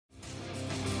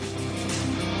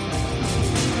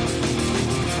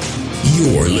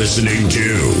You're listening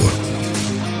to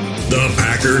the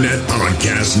Packernet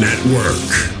Podcast Network.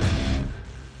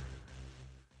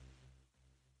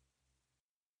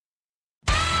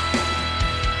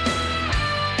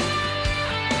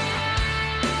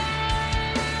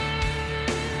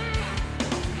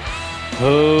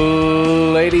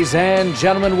 Ladies and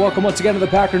gentlemen, welcome once again to the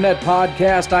Packernet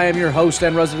Podcast. I am your host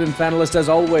and resident fanalist, as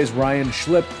always, Ryan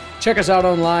Schlip. Check us out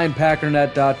online,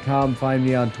 packernet.com. Find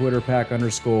me on Twitter,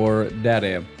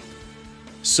 pack_dadam.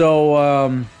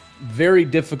 So, very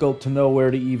difficult to know where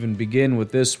to even begin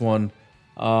with this one.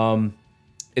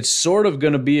 It's sort of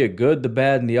going to be a good, the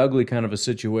bad, and the ugly kind of a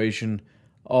situation.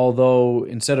 Although,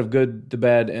 instead of good, the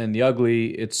bad, and the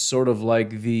ugly, it's sort of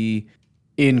like the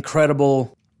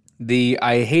incredible...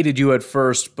 I hated you at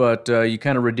first, but you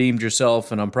kind of redeemed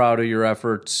yourself, and I'm proud of your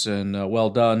efforts, and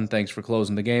well done. Thanks for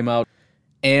closing the game out.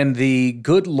 And the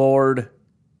good Lord,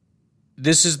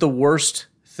 this is the worst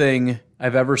thing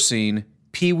I've ever seen.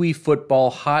 Pee-wee football,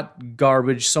 hot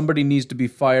garbage. Somebody needs to be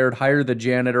fired. Hire the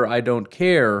janitor. I don't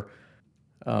care.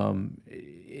 I mean,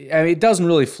 it doesn't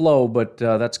really flow, but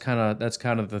that's kind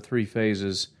of the three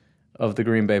phases of the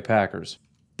Green Bay Packers.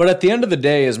 But at the end of the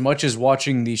day, as much as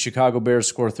watching the Chicago Bears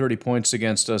score 30 points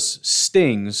against us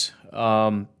stings,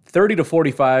 30 to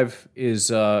 45 is,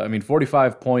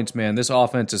 45 points, man. This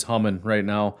offense is humming right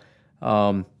now.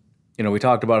 We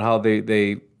talked about how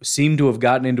they seem to have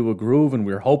gotten into a groove, and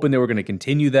we were hoping they were going to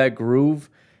continue that groove.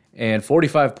 And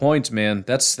 45 points, man,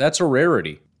 that's a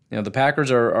rarity. The Packers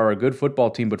are a good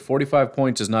football team, but 45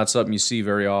 points is not something you see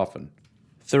very often.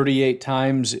 38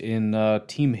 times in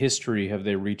team history have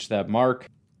they reached that mark.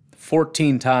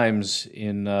 14 times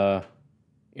in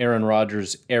Aaron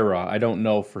Rodgers' era. I don't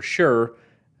know for sure.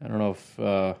 I don't know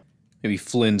if maybe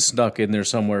Flynn snuck in there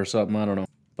somewhere or something. I don't know.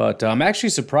 But I'm actually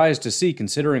surprised to see,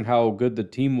 considering how good the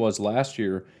team was last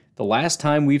year. The last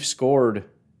time we've scored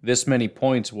this many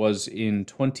points was in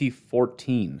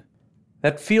 2014.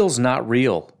 That feels not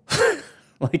real,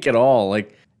 like at all.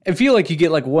 Like I feel like you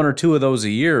get like one or two of those a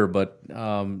year, but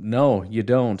no, you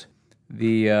don't.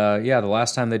 The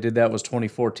last time they did that was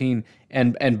 2014.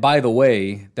 And by the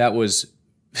way, that was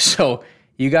so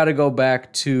you got to go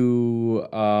back to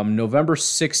November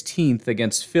 16th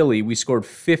against Philly. We scored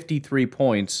 53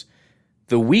 points.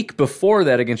 The week before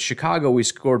that against Chicago, we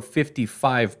scored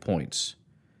 55 points.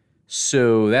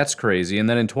 So that's crazy. And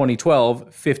then in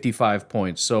 2012, 55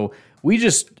 points. So we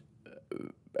just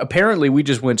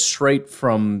went straight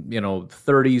from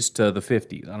 30s to the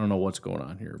 50s. I don't know what's going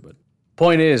on here, but.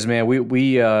 Point is, man,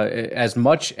 we as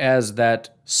much as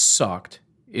that sucked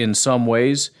in some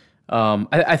ways,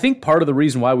 I think part of the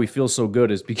reason why we feel so good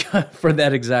is because for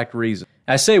that exact reason.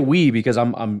 I say we because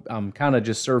I'm kind of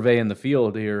just surveying the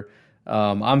field here.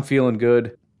 I'm feeling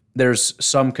good. There's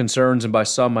some concerns, and by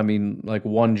some I mean like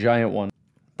one giant one.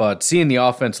 But seeing the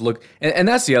offense look, and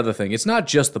that's the other thing. It's not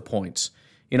just the points.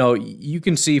 You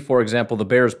can see, for example, the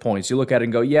Bears' points. You look at it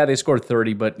and go, yeah, they scored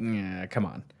 30, but come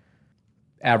on.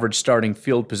 Average starting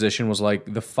field position was like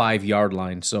the 5-yard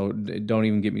line, so don't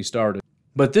even get me started.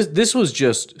 But this was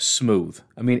just smooth.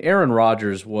 I mean, Aaron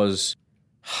Rodgers was...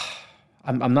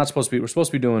 I'm not supposed to be... We're supposed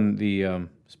to be doing the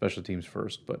special teams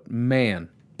first, but man.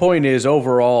 Point is,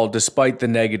 overall, despite the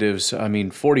negatives,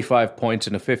 45 points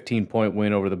and a 15-point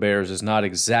win over the Bears is not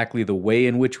exactly the way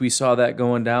in which we saw that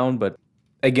going down, but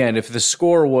again, if the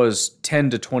score was 10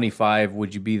 to 25,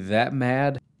 would you be that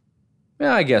mad?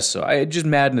 Yeah, I guess so. I just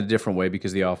mad in a different way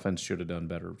because the offense should have done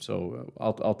better. So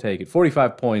I'll take it.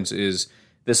 45 points is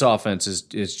this offense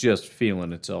is just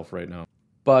feeling itself right now.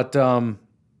 But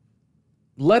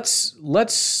let's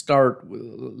start.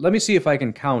 Let me see if I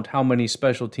can count how many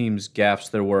special teams gaffes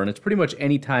there were, and it's pretty much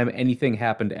any time anything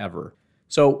happened ever.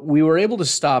 So we were able to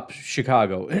stop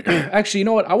Chicago. Actually, you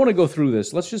know what? I want to go through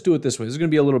this. Let's just do it this way. This is going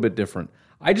to be a little bit different.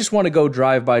 I just want to go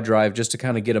drive by drive just to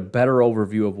kind of get a better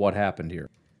overview of what happened here.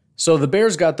 So the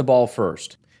Bears got the ball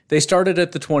first. They started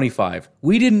at the 25.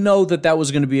 We didn't know that was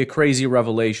going to be a crazy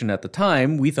revelation at the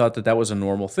time. We thought that was a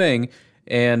normal thing,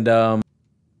 and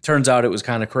turns out it was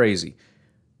kind of crazy.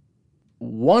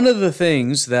 One of the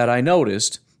things that I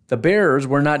noticed, the Bears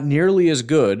were not nearly as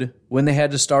good when they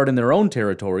had to start in their own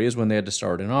territory as when they had to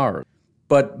start in ours.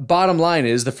 But bottom line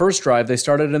is, the first drive, they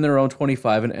started in their own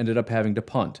 25 and ended up having to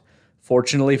punt.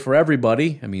 Fortunately for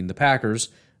everybody, the Packers,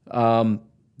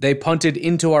 they punted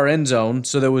into our end zone,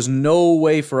 so there was no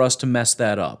way for us to mess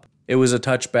that up. It was a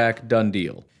touchback, done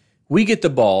deal. We get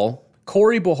the ball.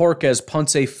 Corey Bojorquez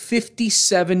punts a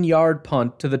 57-yard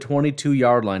punt to the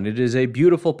 22-yard line. It is a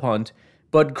beautiful punt,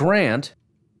 but Grant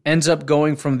ends up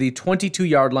going from the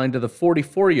 22-yard line to the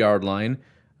 44-yard line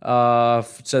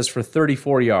It says for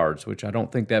 34 yards, which I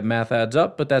don't think that math adds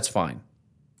up, but that's fine.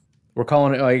 We're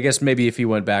calling it, I guess maybe if he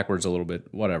went backwards a little bit,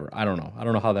 whatever. I don't know. I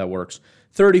don't know how that works.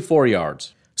 34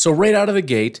 yards. So right out of the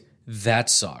gate, that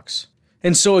sucks.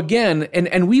 And so again,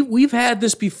 and we've had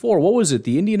this before. What was it?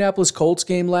 The Indianapolis Colts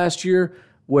game last year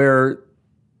where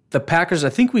the Packers, I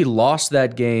think we lost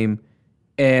that game,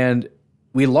 and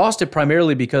we lost it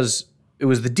primarily because it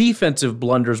was the defensive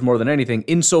blunders more than anything,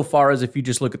 insofar as if you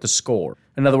just look at the score.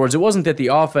 In other words, it wasn't that the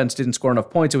offense didn't score enough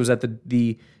points, it was that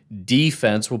the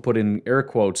defense, we'll put in air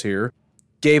quotes here,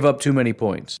 gave up too many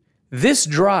points. This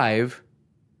drive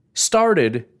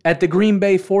started at the Green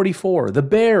Bay 44. The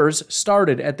Bears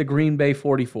started at the Green Bay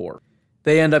 44.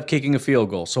 They end up kicking a field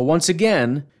goal. So once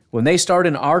again, when they start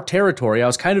in our territory, I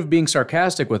was kind of being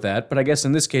sarcastic with that, but I guess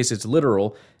in this case it's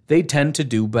literal, they tend to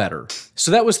do better.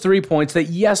 So that was 3 points that,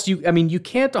 yes, you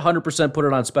can't 100% put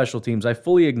it on special teams. I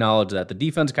fully acknowledge that. The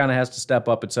defense kind of has to step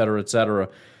up, et cetera, et cetera.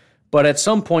 But at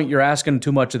some point, you're asking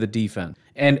too much of the defense.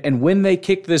 And when they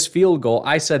kicked this field goal,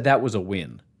 I said that was a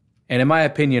win. And in my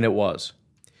opinion, it was.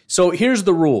 So here's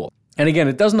the rule. And again,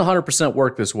 it doesn't 100%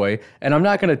 work this way, and I'm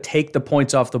not going to take the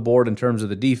points off the board in terms of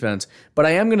the defense, but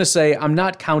I am going to say I'm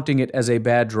not counting it as a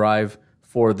bad drive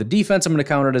for the defense. I'm going to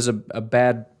count it as a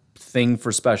bad thing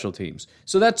for special teams.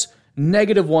 So that's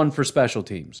 -1 for special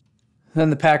teams. Then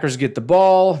the Packers get the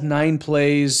ball, 9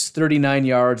 plays, 39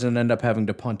 yards, and end up having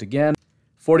to punt again.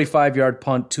 45-yard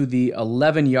punt to the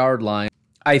 11-yard line.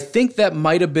 I think that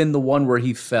might have been the one where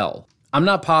he fell. I'm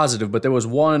not positive, but there was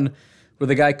one where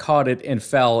the guy caught it and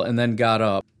fell and then got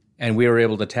up, and we were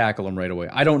able to tackle him right away.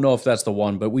 I don't know if that's the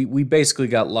one, but we basically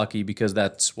got lucky because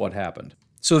that's what happened.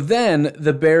 So then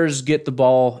the Bears get the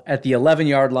ball at the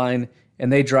 11-yard line,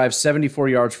 and they drive 74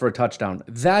 yards for a touchdown.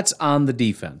 That's on the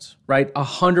defense, right?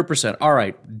 100%. All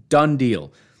right, done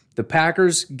deal. The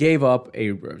Packers gave up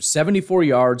 74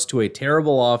 yards to a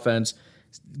terrible offense,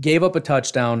 gave up a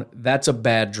touchdown. That's a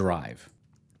bad drive.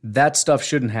 That stuff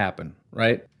shouldn't happen,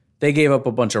 right? They gave up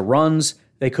a bunch of runs.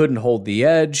 They couldn't hold the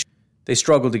edge. They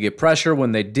struggled to get pressure.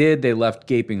 When they did, they left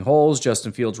gaping holes.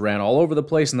 Justin Fields ran all over the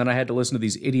place, and then I had to listen to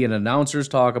these idiot announcers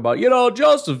talk about,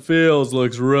 Justin Fields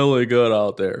looks really good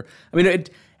out there. I mean,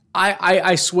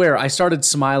 I swear, I started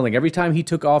smiling every time he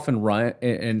took off and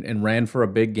ran for a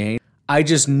big gain. I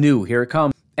just knew, here it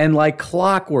comes. And like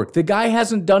clockwork, the guy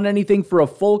hasn't done anything for a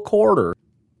full quarter.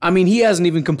 I mean, he hasn't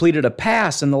even completed a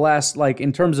pass in the last,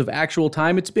 in terms of actual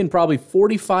time, it's been probably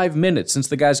 45 minutes since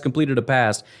the guy's completed a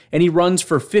pass, and he runs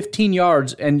for 15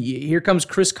 yards, and here comes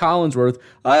Chris Collinsworth.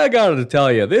 I gotta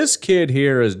tell you, this kid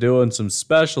here is doing some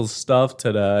special stuff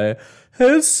today.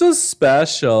 It's so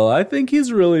special. I think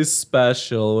he's really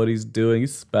special, what he's doing.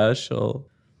 He's special.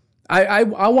 I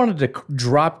wanted to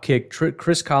drop kick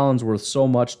Chris Collinsworth so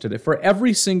much today for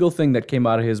every single thing that came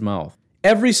out of his mouth.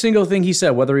 Every single thing he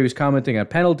said, whether he was commenting on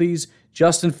penalties,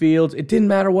 Justin Fields, it didn't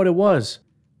matter what it was.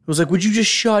 It was like, would you just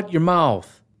shut your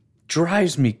mouth?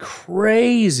 Drives me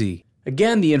crazy.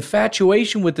 Again, the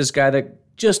infatuation with this guy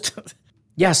that just,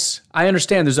 yes, I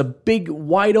understand. There's a big,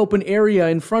 wide open area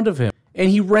in front of him,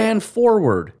 and he ran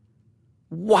forward.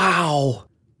 Wow.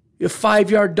 A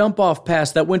 5-yard dump-off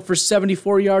pass that went for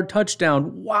 74-yard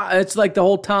touchdown. Wow, it's like the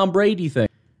whole Tom Brady thing.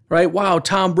 Right? Wow,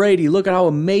 Tom Brady, look at how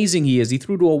amazing he is. He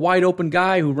threw to a wide open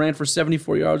guy who ran for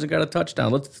 74 yards and got a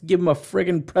touchdown. Let's give him a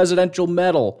friggin' presidential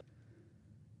medal.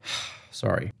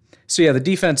 Sorry. So yeah, the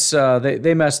defense,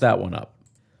 they messed that one up.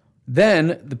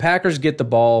 Then the Packers get the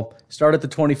ball, start at the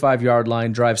 25-yard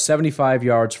line, drive 75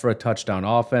 yards for a touchdown.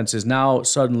 Offense is now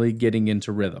suddenly getting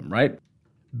into rhythm, right?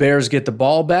 Bears get the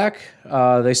ball back.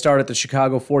 They start at the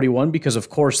Chicago 41 because of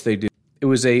course they do. It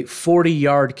was a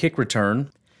 40-yard kick return.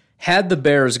 Had the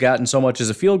Bears gotten so much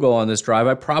as a field goal on this drive,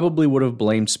 I probably would have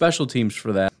blamed special teams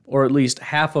for that, or at least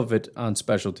half of it on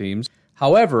special teams.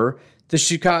 However,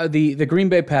 the Green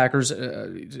Bay Packers,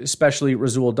 especially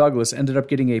Rasul Douglas, ended up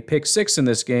getting a pick 6 in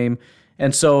this game,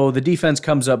 and so the defense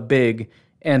comes up big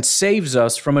and saves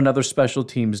us from another special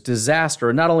teams disaster.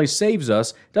 And not only saves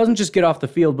us, doesn't just get off the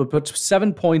field, but puts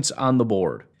 7 points on the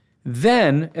board.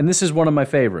 Then, and this is one of my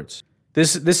favorites,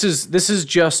 this is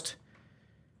just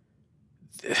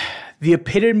the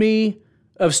epitome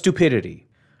of stupidity.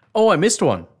 Oh, I missed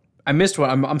one.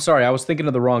 I'm sorry. I was thinking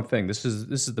of the wrong thing. This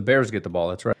is the Bears get the ball.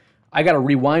 That's right. I got to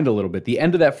rewind a little bit. The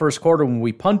end of that first quarter when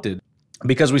we punted,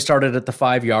 because we started at the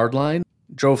 5-yard line,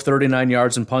 drove 39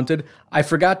 yards and punted, I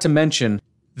forgot to mention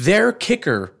their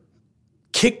kicker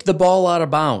kicked the ball out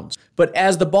of bounds. But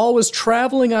as the ball was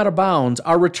traveling out of bounds,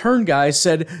 our return guy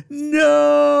said,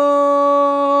 "No!"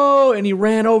 And he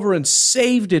ran over and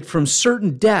saved it from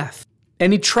certain death.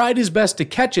 And he tried his best to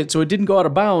catch it so it didn't go out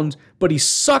of bounds, but he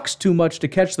sucks too much to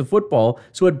catch the football,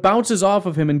 so it bounces off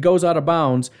of him and goes out of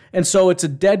bounds, and so it's a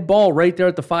dead ball right there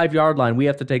at the 5-yard line. We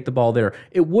have to take the ball there.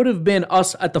 It would have been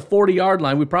us at the 40-yard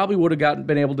line. We probably would have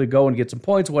been able to go and get some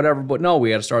points, whatever, but no, we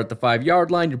had to start at the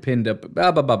 5-yard line. You're pinned up,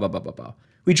 blah, blah, blah, blah, blah, blah, blah.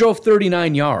 We drove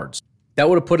 39 yards. That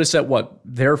would have put us at what,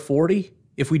 their 40?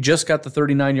 If we just got the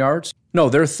 39 yards? No,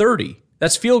 they're 30.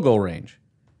 That's field goal range.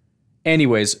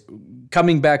 Anyways,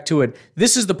 coming back to it,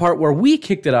 this is the part where we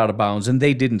kicked it out of bounds and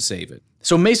they didn't save it.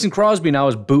 So Mason Crosby now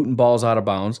is booting balls out of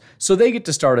bounds, so they get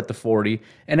to start at the 40,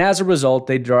 and as a result,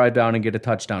 they drive down and get a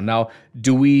touchdown. Now,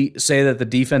 do we say that the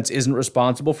defense isn't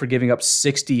responsible for giving up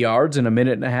 60 yards in a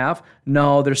minute and a half?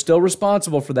 No, they're still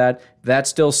responsible for that. That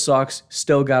still sucks,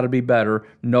 still got to be better,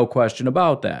 no question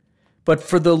about that. But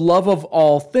for the love of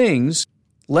all things,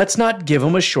 let's not give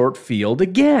them a short field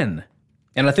again.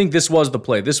 And I think this was the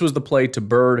play. This was the play to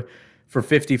Byrd for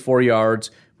 54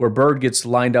 yards, where Byrd gets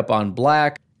lined up on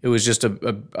Black. It was just a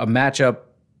matchup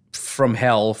from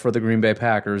hell for the Green Bay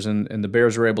Packers, and the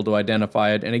Bears were able to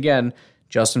identify it. And again,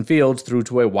 Justin Fields threw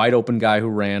to a wide-open guy who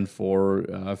ran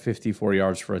for 54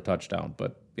 yards for a touchdown.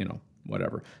 But,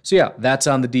 whatever. So, yeah, that's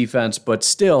on the defense. But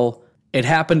still, it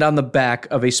happened on the back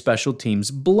of a special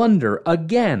teams blunder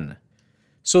again.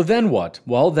 So then what?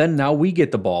 Well, then now we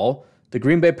get the ball. The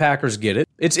Green Bay Packers get it.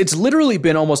 It's literally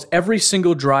been almost every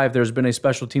single drive there's been a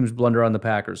special teams blunder on the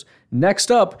Packers. Next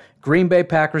up, Green Bay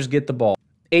Packers get the ball.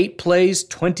 8 plays,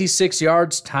 26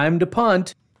 yards, time to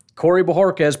punt. Corey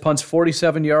Bojorquez punts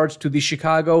 47 yards to the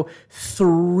Chicago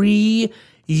 3-yard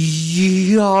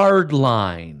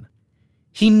line.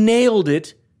 He nailed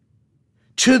it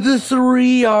to the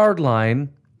 3-yard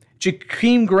line.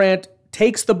 Jakeem Grant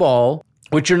takes the ball,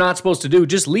 which you're not supposed to do.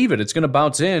 Just leave it. It's going to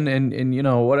bounce in and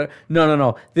what?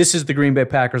 No. This is the Green Bay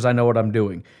Packers. I know what I'm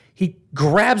doing. He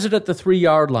grabs it at the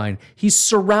 3-yard line. He's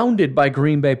surrounded by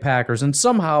Green Bay Packers and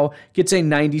somehow gets a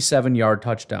 97-yard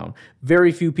touchdown.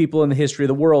 Very few people in the history of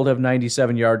the world have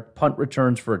 97-yard punt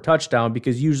returns for a touchdown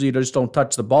because usually they just don't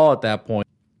touch the ball at that point.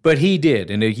 But he did,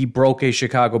 and he broke a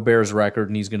Chicago Bears record,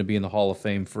 and he's going to be in the Hall of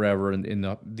Fame forever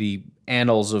in the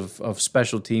annals of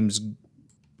special teams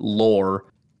lore,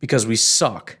 because we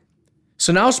suck.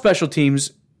 So now special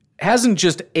teams hasn't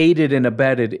just aided and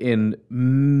abetted in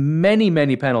many,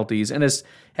 many penalties and has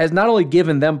not only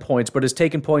given them points, but has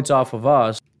taken points off of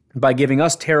us by giving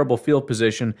us terrible field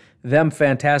position, them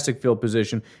fantastic field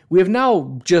position. We have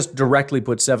now just directly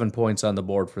put 7 points on the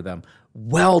board for them.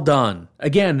 Well done.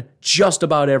 Again, just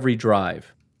about every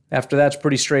drive. After that's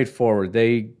pretty straightforward.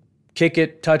 They kick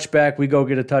it, touchback, we go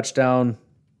get a touchdown.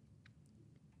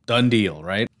 Done deal,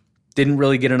 right? Didn't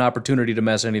really get an opportunity to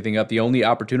mess anything up. The only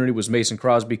opportunity was Mason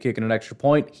Crosby kicking an extra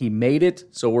point. He made it,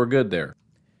 so we're good there.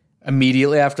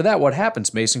 Immediately after that, what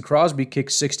happens? Mason Crosby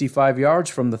kicks 65 yards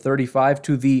from the 35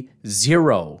 to the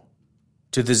 0-yard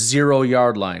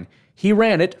line. He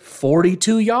ran it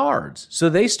 42 yards. So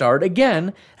they start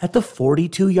again at the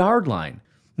 42-yard line.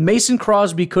 Mason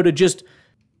Crosby could have just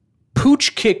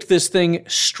pooch kicked this thing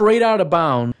straight out of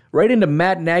bounds, right into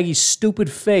Matt Nagy's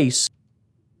stupid face,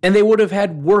 and they would have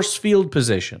had worse field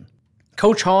position.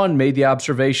 Coach Hahn made the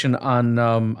observation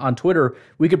on Twitter,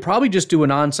 we could probably just do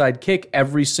an onside kick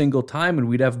every single time and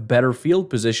we'd have better field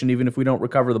position even if we don't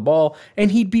recover the ball, and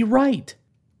he'd be right.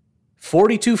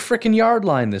 42 frickin' yard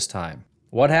line this time.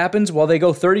 What happens? Well, they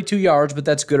go 32 yards, but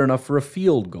that's good enough for a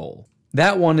field goal.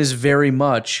 That one is very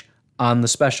much on the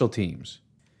special teams.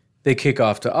 They kick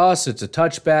off to us. It's a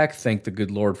touchback. Thank the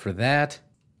good Lord for that.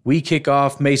 We kick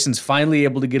off. Mason's finally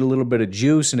able to get a little bit of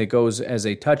juice, and it goes as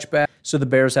a touchback. So the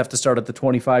Bears have to start at the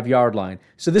 25-yard line.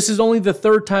 So this is only the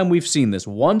third time we've seen this.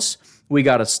 Once we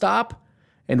got a stop,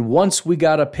 and once we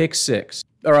got a pick six.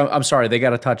 Or I'm sorry, they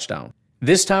got a touchdown.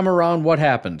 This time around, what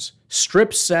happens?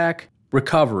 Strip sack,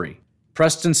 recovery.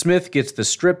 Preston Smith gets the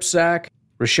strip sack.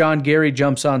 Rashawn Gary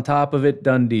jumps on top of it.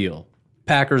 Done deal.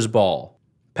 Packers ball.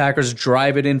 Packers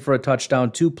drive it in for a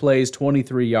touchdown. 2 plays,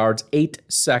 23 yards, 8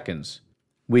 seconds.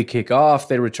 We kick off,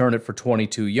 they return it for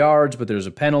 22 yards, but there's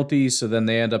a penalty, so then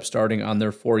they end up starting on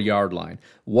their 4-yard line.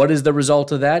 What is the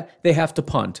result of that? They have to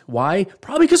punt. Why?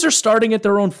 Probably because they're starting at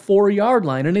their own 4-yard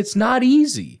line, and it's not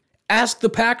easy. Ask the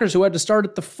Packers who had to start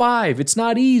at the 5. It's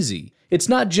not easy. It's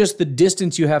not just the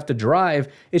distance you have to drive,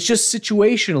 it's just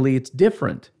situationally it's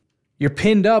different. You're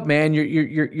pinned up, man.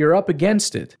 You're up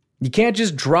against it. You can't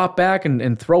just drop back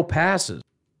and throw passes.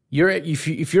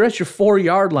 If you're at your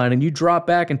 4-yard line and you drop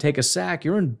back and take a sack,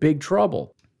 you're in big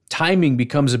trouble. Timing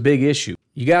becomes a big issue.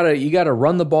 You gotta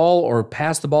run the ball or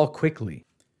pass the ball quickly.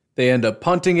 They end up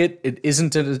punting it. It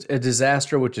isn't a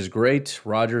disaster, which is great.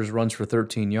 Rodgers runs for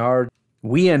 13 yards.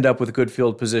 We end up with good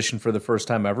field position for the first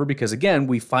time ever because, again,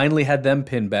 we finally had them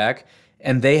pinned back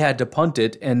and they had to punt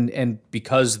it. And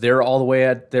because they're all the way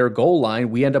at their goal line,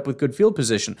 we end up with good field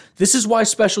position. This is why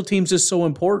special teams is so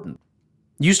important.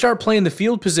 You start playing the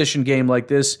field position game like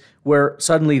this where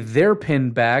suddenly they're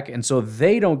pinned back and so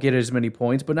they don't get as many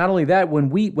points. But not only that,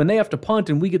 when they have to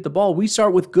punt and we get the ball, we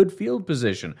start with good field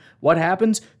position. What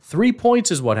happens? 3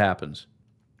 points is what happens.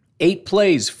 8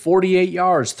 plays, 48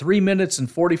 yards, 3 minutes and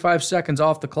 45 seconds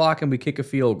off the clock, and we kick a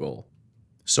field goal.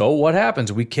 So what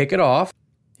happens? We kick it off.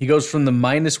 He goes from the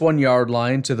 -1 yard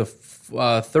line to the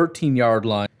 13-yard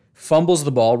line, fumbles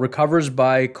the ball, recovers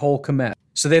by Cole Kmet.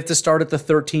 So they have to start at the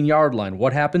 13-yard line.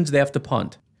 What happens? They have to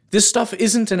punt. This stuff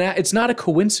it's not a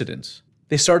coincidence.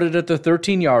 They started at the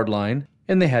 13-yard line,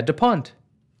 and they had to punt.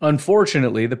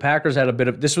 Unfortunately, the Packers had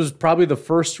this was probably the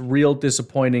first real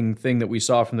disappointing thing that we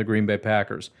saw from the Green Bay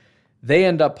Packers. They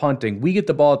end up punting. We get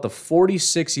the ball at the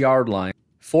 46-yard line,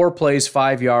 4 plays,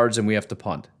 5 yards, and we have to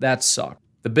punt. That sucked.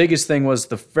 The biggest thing was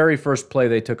the very first play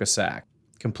they took a sack.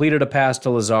 Completed a pass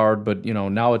to Lazard, but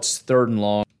now it's 3rd and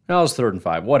long. Now it's 3rd and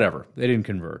 5, whatever. They didn't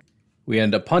convert. We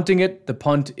end up punting it. The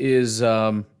punt is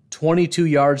 22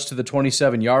 yards to the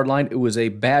 27-yard line. It was a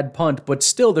bad punt, but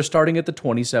still they're starting at the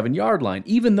 27-yard line.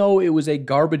 Even though it was a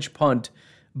garbage punt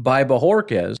by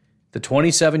Bajorquez, the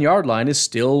 27-yard line is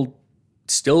still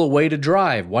a way to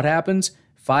drive. What happens?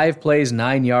 5 plays,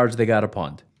 9 yards, they got a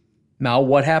punt. Now,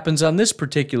 what happens on this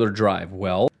particular drive?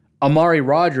 Well, Amari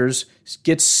Rodgers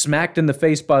gets smacked in the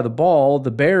face by the ball.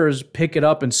 The Bears pick it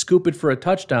up and scoop it for a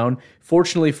touchdown.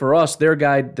 Fortunately for us, their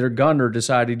gunner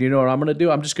decided, you know what I'm going to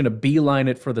do? I'm just going to beeline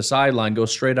it for the sideline, go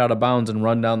straight out of bounds and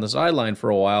run down the sideline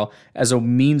for a while as a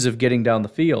means of getting down the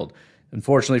field.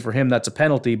 Unfortunately for him, that's a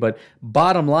penalty. But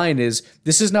bottom line is,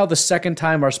 this is now the second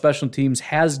time our special teams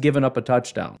has given up a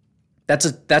touchdown.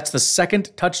 That's the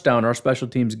second touchdown our special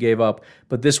teams gave up,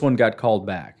 but this one got called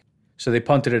back. So they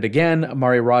punted it again.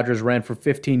 Amari Rodgers ran for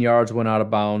 15 yards, went out of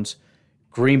bounds.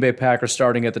 Green Bay Packers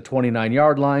starting at the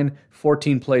 29-yard line,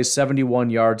 14 plays, 71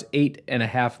 yards,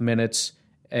 8.5 minutes,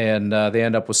 and they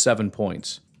end up with 7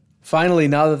 points. Finally,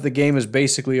 now that the game is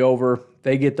basically over,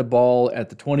 they get the ball at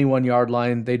the 21-yard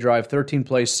line. They drive 13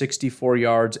 plays, 64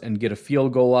 yards, and get a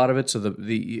field goal out of it. So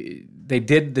the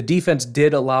defense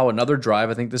did allow another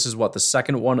drive. I think this is the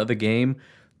second one of the game.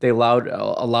 They allowed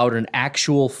an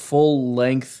actual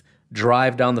full-length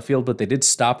drive down the field, but they did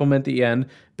stop them at the end.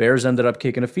 Bears ended up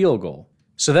kicking a field goal.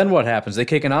 So then what happens? They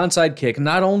kick an onside kick.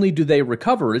 Not only do they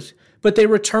recover it, but they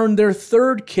return their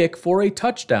third kick for a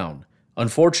touchdown.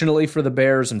 Unfortunately for the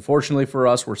Bears, unfortunately for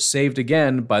us, we're saved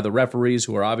again by the referees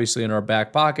who are obviously in our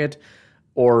back pocket,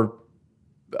 or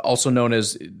also known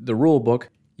as the rule book.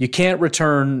 You can't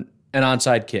return an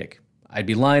onside kick. I'd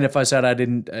be lying if I said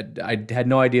I had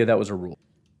no idea that was a rule.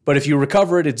 But if you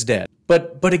recover it, it's dead.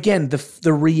 But again,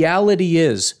 the reality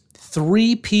is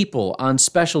 3 people on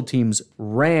special teams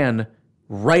ran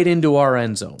right into our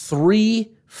end zone. 3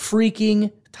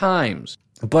 freaking times.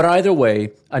 But either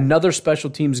way, another special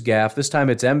teams gaffe. This time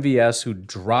it's MVS who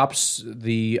drops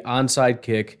the onside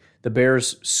kick. The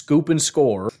Bears scoop and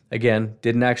score. Again,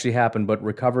 didn't actually happen, but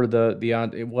recover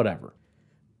the whatever.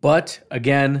 But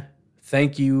again,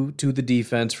 thank you to the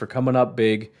defense for coming up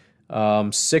big.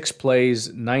 6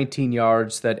 plays, 19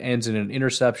 yards, that ends in an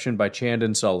interception by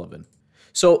Chandon Sullivan.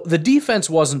 So the defense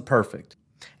wasn't perfect.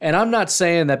 And I'm not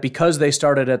saying that because they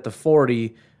started at the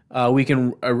 40, we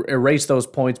can erase those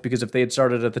points, because if they had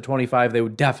started at the 25, they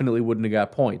definitely wouldn't have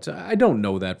got points. I don't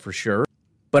know that for sure.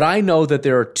 But I know that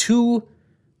there are 2,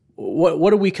 what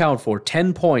do we count for?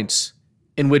 10 points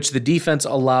in which the defense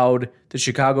allowed the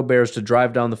Chicago Bears to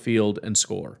drive down the field and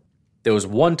score. There was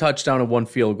 1 touchdown and 1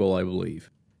 field goal, I believe.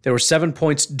 There were 7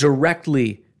 points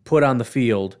directly put on the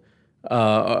field,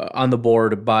 on the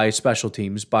board by special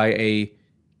teams, by a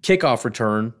kickoff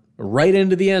return right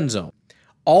into the end zone.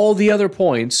 All the other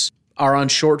points are on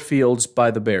short fields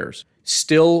by the Bears.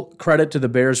 Still credit to the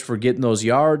Bears for getting those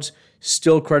yards.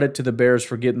 Still credit to the Bears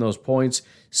for getting those points.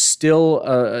 Still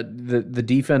the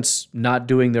defense not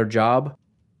doing their job.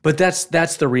 But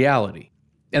that's the reality.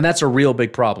 And that's a real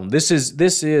big problem. This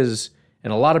is,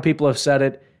 and a lot of people have said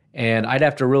it, and I'd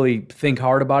have to really think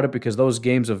hard about it, because those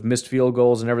games of missed field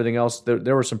goals and everything else,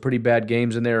 there were some pretty bad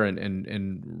games in there,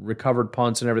 and recovered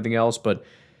punts and everything else. But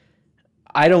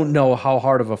I don't know how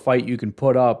hard of a fight you can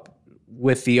put up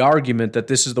with the argument that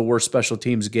this is the worst special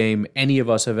teams game any of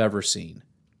us have ever seen.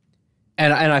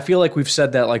 And I feel like we've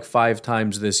said that like 5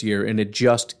 times this year, and it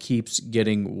just keeps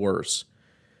getting worse.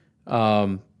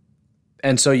 And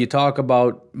so you talk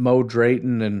about Mo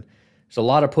Drayton and There's a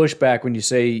lot of pushback when you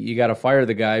say you got to fire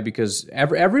the guy because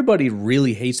everybody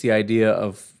really hates the idea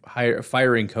of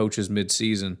firing coaches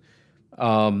midseason.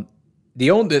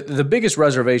 The biggest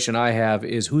reservation I have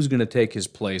is who's going to take his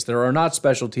place. There are not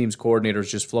special teams coordinators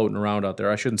just floating around out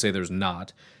there. I shouldn't say there's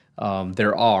not.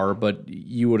 There are, but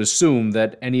you would assume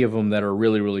that any of them that are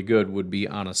really, really good would be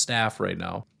on a staff right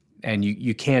now. And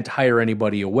you can't hire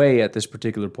anybody away at this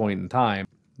particular point in time.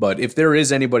 But if there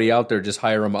is anybody out there, just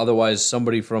hire them. Otherwise,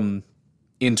 somebody from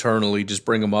internally, just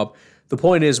bring them up. The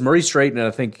point is, Maurice Drayton, I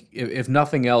think, if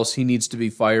nothing else, he needs to be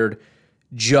fired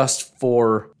just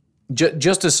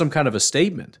as some kind of a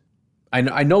statement.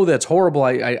 I know that's horrible.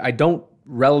 I don't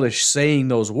relish saying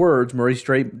those words. Maurice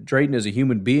Drayton is a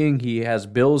human being. He has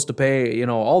bills to pay,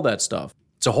 all that stuff.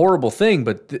 It's a horrible thing,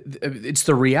 but it's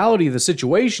the reality of the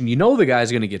situation. You know the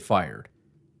guy's going to get fired.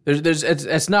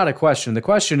 It's not a question. The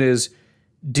question is,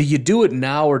 do you do it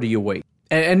now or do you wait?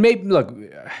 And maybe, look,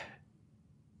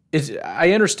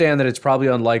 I understand that it's probably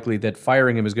unlikely that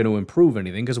firing him is going to improve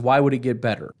anything, because why would it get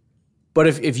better? But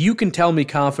if you can tell me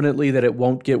confidently that it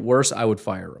won't get worse, I would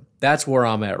fire him. That's where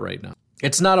I'm at right now.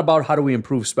 It's not about how do we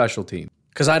improve special team,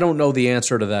 because I don't know the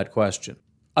answer to that question,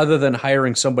 other than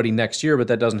hiring somebody next year, but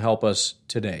that doesn't help us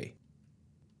today.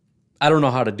 I don't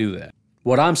know how to do that.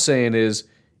 What I'm saying is,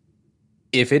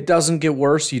 if it doesn't get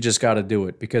worse, you just got to do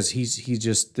it, because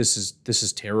this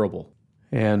is terrible.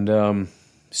 And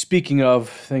speaking of,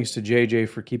 thanks to JJ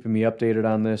for keeping me updated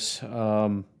on this.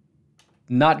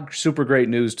 Not super great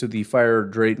news to the fire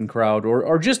Drayton crowd,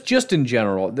 or just in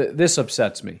general. This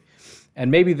upsets me. And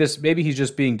maybe he's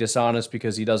just being dishonest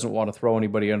because he doesn't want to throw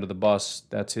anybody under the bus.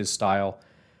 That's his style.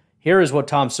 Here is what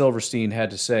Tom Silverstein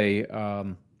had to say,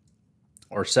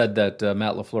 or said that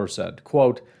Matt LaFleur said.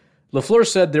 Quote, LaFleur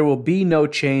said there will be no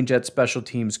change at special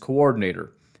teams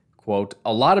coordinator. Quote,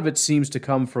 a lot of it seems to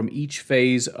come from each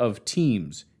phase of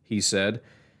teams, he said.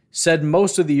 Said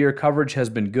most of the year coverage has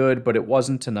been good, but it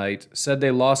wasn't tonight. Said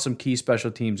they lost some key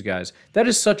special teams guys. That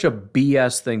is such a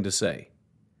BS thing to say.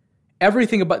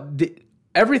 Everything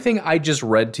I just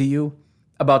read to you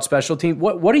about special team,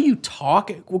 what are you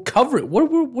talking? Well, coverage.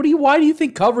 Why do you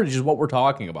think coverage is what we're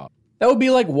talking about? That would be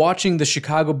like watching the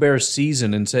Chicago Bears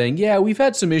season and saying, yeah, we've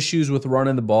had some issues with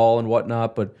running the ball and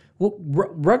whatnot, but who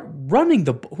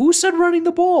said running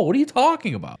the ball? What are you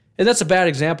talking about? And that's a bad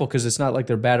example because it's not like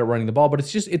they're bad at running the ball, but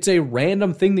it's a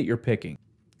random thing that you're picking.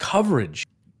 Coverage.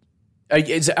 Are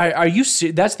you?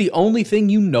 That's the only thing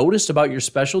you noticed about your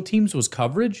special teams was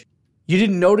coverage? You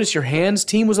didn't notice your hands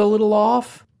team was a little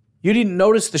off? You didn't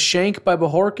notice the shank by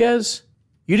Bojorquez?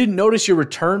 You didn't notice your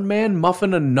return man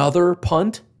muffing another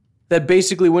punt that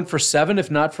basically went for 7 if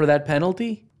not for that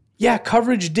penalty? Yeah,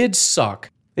 coverage did suck.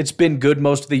 It's been good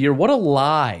most of the year. What a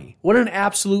lie. What an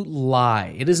absolute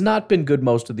lie. It has not been good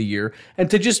most of the year. And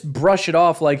to just brush it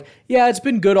off like, yeah, it's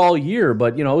been good all year,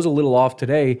 but, it was a little off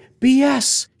today.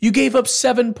 BS. You gave up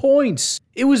 7 points.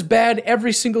 It was bad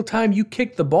every single time you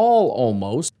kicked the ball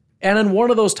almost. And on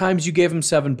one of those times, you gave him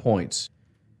 7 points.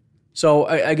 So,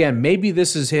 again, maybe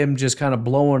this is him just kind of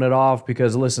blowing it off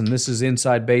because, listen, this is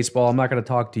inside baseball. I'm not going to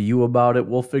talk to you about it.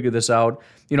 We'll figure this out.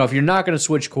 If you're not going to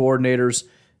switch coordinators,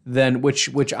 then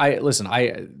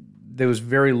there was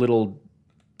very little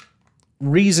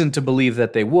reason to believe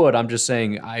that they would. I'm just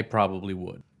saying I probably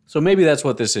would. So maybe that's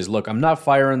what this is. Look, I'm not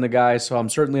firing the guy, so I'm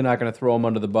certainly not going to throw him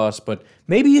under the bus, but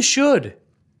maybe you should.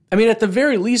 I mean, at the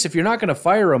very least, if you're not going to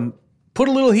fire him, put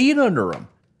a little heat under him.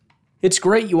 It's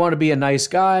great you want to be a nice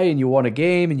guy and you want a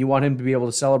game and you want him to be able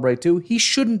to celebrate too. He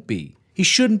shouldn't be. He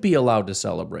shouldn't be allowed to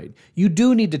celebrate. You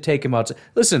do need to take him outside.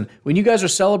 Listen, when you guys are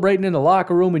celebrating in the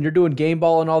locker room and you're doing game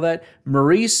ball and all that,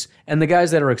 Maurice and the guys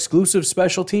that are exclusive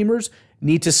special teamers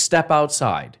need to step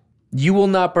outside. You will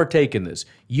not partake in this.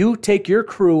 You take your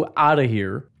crew out of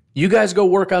here. You guys go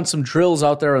work on some drills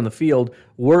out there on the field.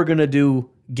 We're going to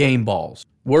do game balls.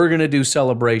 We're going to do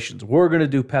celebrations. We're going to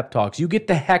do pep talks. You get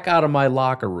the heck out of my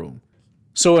locker room.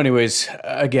 So anyways,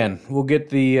 again, we'll get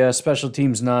the special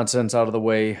teams nonsense out of the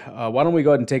way. Why don't we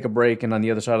go ahead and take a break, and on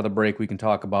the other side of the break, we can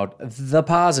talk about the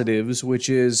positives, which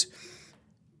is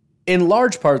in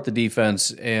large part the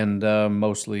defense and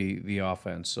mostly the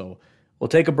offense. So we'll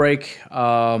take a break.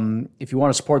 If you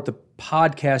want to support the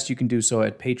podcast, you can do so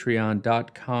at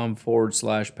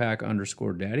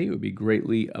patreon.com/pack_daddy. It would be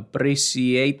greatly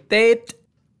appreciated.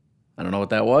 I don't know what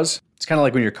that was. It's kind of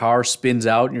like when your car spins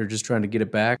out and you're just trying to get it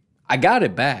back. I got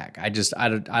it back. I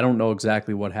don't know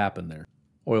exactly what happened there.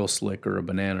 Oil slick or a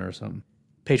banana or something.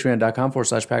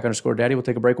 Patreon.com/pack_daddy. We'll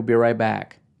take a break. We'll be right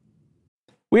back.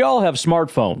 We all have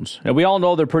smartphones, and we all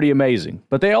know they're pretty amazing,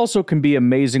 but they also can be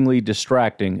amazingly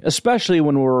distracting, especially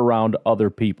when we're around other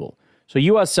people. So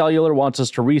US Cellular wants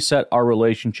us to reset our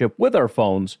relationship with our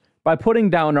phones by putting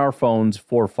down our phones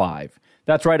for $5.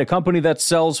 That's right, a company that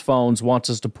sells phones wants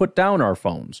us to put down our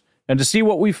phones. And to see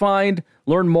what we find,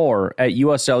 learn more at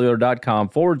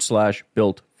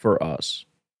uscellular.com/built for us.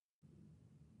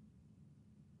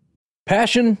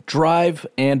 Passion, drive,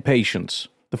 and patience.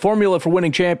 The formula for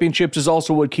winning championships is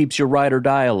also what keeps your ride or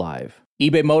die alive.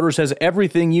 eBay Motors has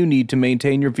everything you need to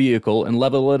maintain your vehicle and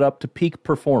level it up to peak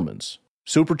performance.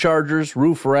 Superchargers,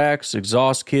 roof racks,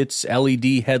 exhaust kits,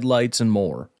 LED headlights, and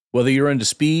more. Whether you're into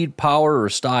speed, power, or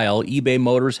style, eBay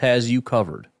Motors has you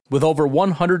covered. With over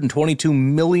 122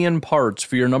 million parts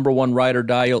for your number one ride or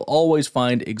die, you'll always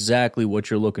find exactly what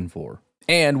you're looking for.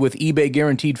 And with eBay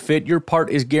Guaranteed Fit, your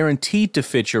part is guaranteed to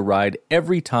fit your ride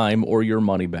every time or your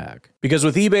money back. Because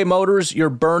with eBay Motors, you're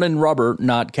burning rubber,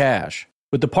 not cash.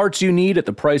 With the parts you need at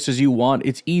the prices you want,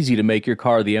 it's easy to make your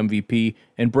car the MVP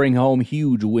and bring home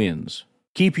huge wins.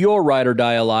 Keep your ride or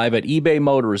die alive at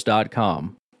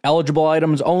ebaymotors.com. Eligible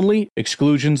items only,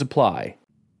 exclusions apply.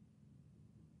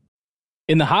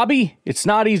 In the hobby, it's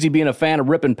not easy being a fan of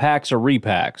ripping packs or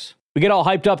repacks. We get all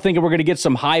hyped up thinking we're going to get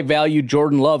some high-value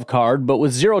Jordan Love card, but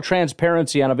with zero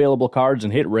transparency on available cards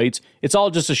and hit rates, it's all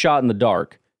just a shot in the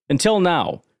dark. Until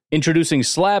now, introducing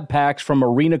slab packs from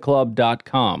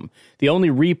arenaclub.com, the only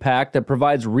repack that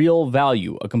provides real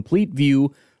value, a complete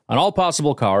view on all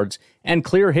possible cards, and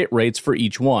clear hit rates for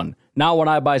each one. Now when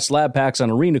I buy slab packs on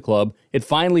Arena Club, it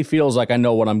finally feels like I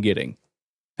know what I'm getting.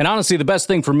 And honestly, the best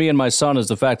thing for me and my son is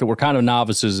the fact that we're kind of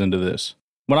novices into this.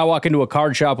 When I walk into a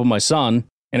card shop with my son,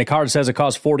 and a card says it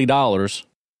costs $40,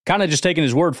 kind of just taking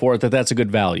his word for it that that's a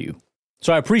good value.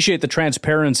 So I appreciate the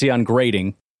transparency on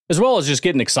grading, as well as just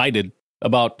getting excited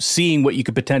about seeing what you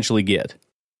could potentially get.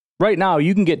 Right now,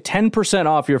 you can get 10%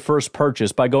 off your first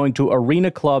purchase by going to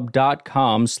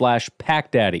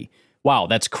arenaclub.com/packdaddy. Wow,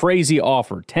 that's crazy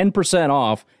offer. 10%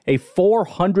 off a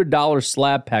 $400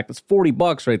 slab pack. That's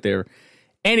 $40 right there.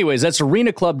 Anyways, that's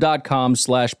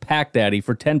arenaclub.com/packdaddy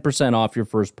for 10% off your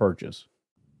first purchase.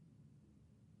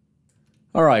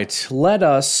 All right, let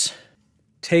us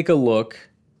take a look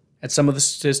at some of the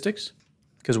statistics,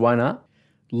 because why not?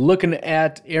 Looking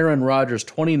at Aaron Rodgers,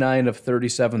 29 of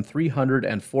 37,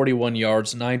 341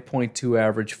 yards, 9.2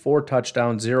 average, 4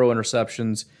 touchdowns, 0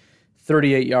 interceptions,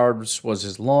 38 yards was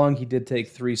his long. He did take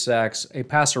 3 sacks, a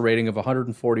passer rating of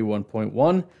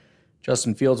 141.1.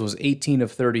 Justin Fields was 18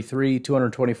 of 33,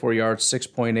 224 yards,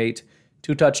 6.8,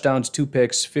 2 touchdowns, 2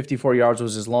 picks, 54 yards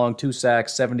was his long, 2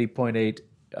 sacks, 70.8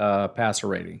 passer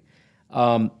rating.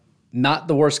 Not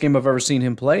the worst game I've ever seen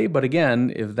him play, but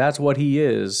again, if that's what he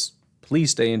is,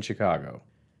 please stay in Chicago.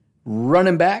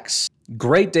 Running backs,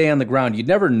 great day on the ground. You'd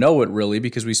never know it really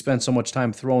because we spent so much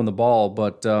time throwing the ball,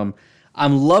 but I'm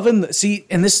loving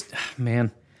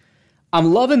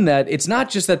I'm loving that it's not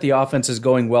just that the offense is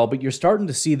going well, but you're starting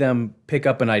to see them pick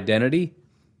up an identity.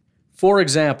 For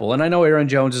example, and I know Aaron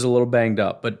Jones is a little banged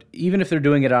up, but even if they're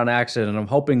doing it on accident, I'm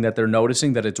hoping that they're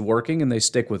noticing that it's working and they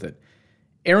stick with it.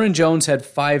 Aaron Jones had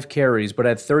 5 carries, but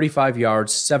had 35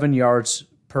 yards, 7 yards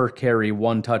per carry,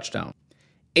 1 touchdown.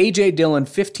 A.J. Dillon,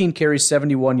 15 carries,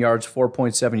 71 yards,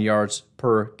 4.7 yards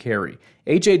per carry.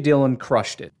 A.J. Dillon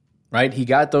crushed it, right? He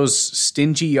got those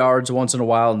stingy yards once in a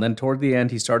while, and then toward the end,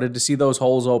 he started to see those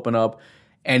holes open up,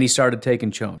 and he started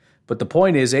taking chunks. But the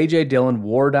point is, A.J. Dillon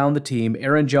wore down the team.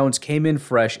 Aaron Jones came in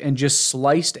fresh and just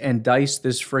sliced and diced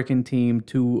this freaking team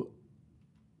to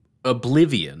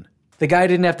oblivion. The guy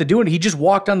didn't have to do it. He just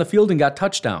walked on the field and got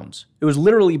touchdowns. It was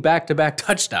literally back-to-back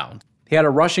touchdowns. He had a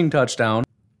rushing touchdown.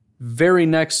 Very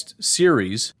next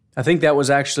series, I think that was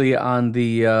actually on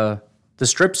the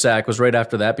strip sack was right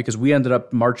after that because we ended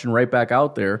up marching right back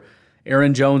out there.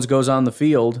 Aaron Jones goes on the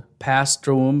field, pass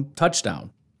to him,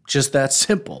 touchdown. Just that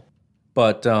simple.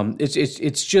 But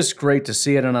it's just great to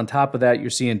see it. And on top of that, you're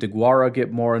seeing DeGuara get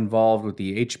more involved with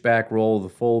the H-back role, the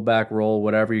fullback role,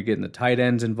 whatever. You're getting the tight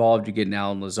ends involved. You're getting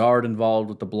Allen Lazard involved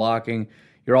with the blocking.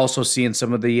 You're also seeing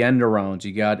some of the end arounds.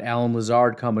 You got Allen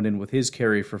Lazard coming in with his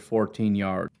carry for 14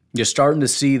 yards. You're starting to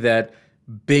see that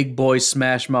big boy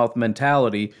smash mouth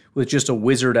mentality with just a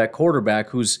wizard at quarterback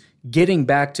who's getting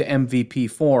back to MVP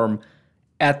form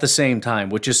at the same time,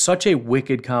 which is such a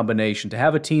wicked combination to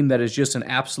have a team that is just an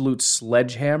absolute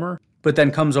sledgehammer, but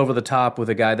then comes over the top with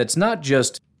a guy that's not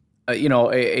just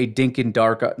a dink and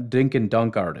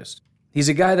dunk artist. He's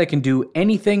a guy that can do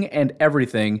anything and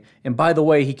everything, and by the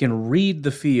way, he can read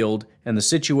the field and the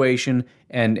situation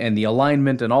and the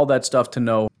alignment and all that stuff to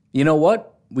know, you know what?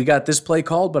 We got this play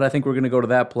called, but I think we're going to go to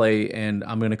that play, and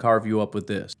I'm going to carve you up with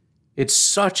this. It's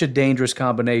such a dangerous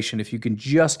combination if you can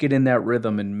just get in that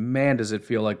rhythm, and man, does it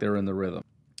feel like they're in the rhythm.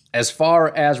 As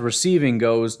far as receiving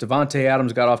goes, Davante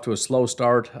Adams got off to a slow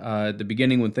start. At the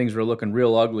beginning, when things were looking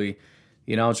real ugly,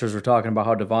 the announcers were talking about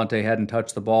how Davante hadn't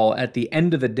touched the ball. At the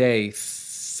end of the day,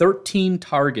 13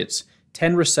 targets,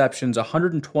 10 receptions,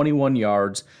 121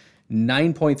 yards,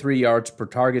 9.3 yards per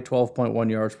target,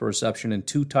 12.1 yards per reception, and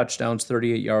 2 touchdowns,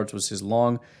 38 yards was his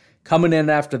long. Coming in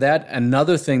after that,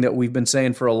 another thing that we've been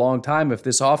saying for a long time, if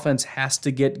this offense has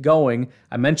to get going,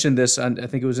 I mentioned this, I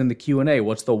think it was in the Q&A,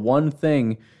 what's the one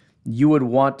thing you would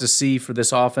want to see for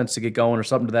this offense to get going or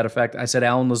something to that effect? I said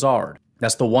Allen Lazard.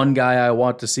 That's the one guy I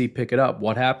want to see pick it up.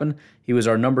 What happened? He was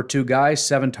our number 2 guy,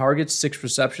 7 targets, 6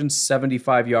 receptions,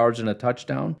 75 yards, and a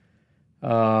touchdown.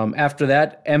 After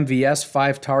that, MVS,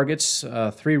 5 targets,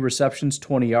 3 receptions,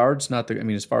 20 yards.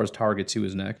 As far as targets, he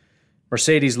was next.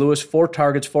 Mercedes Lewis, 4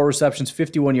 targets, 4 receptions,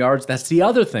 51 yards. That's the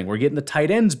other thing. We're getting the tight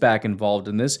ends back involved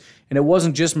in this. And it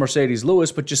wasn't just Mercedes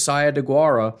Lewis, but Josiah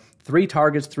DeGuara, 3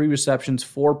 targets, 3 receptions,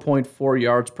 4.4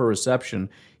 yards per reception.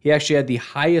 He actually had the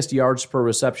highest yards per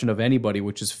reception of anybody,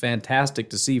 which is fantastic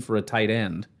to see for a tight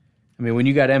end. I mean, when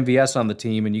you got MVS on the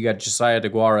team and you got Josiah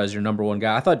DeGuara as your number 1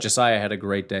 guy, I thought Josiah had a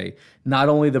great day. Not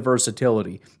only the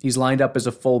versatility, he's lined up as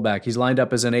a fullback, he's lined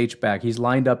up as an H-back, he's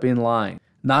lined up in line.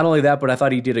 Not only that, but I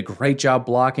thought he did a great job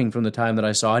blocking from the time that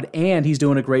I saw it, and he's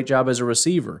doing a great job as a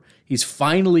receiver. He's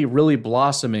finally really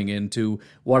blossoming into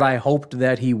what I hoped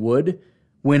that he would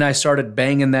when I started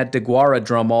banging that DeGuara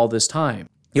drum all this time.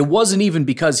 It wasn't even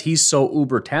because he's so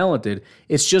uber talented.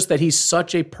 It's just that he's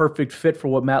such a perfect fit for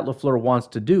what Matt LaFleur wants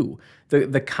to do.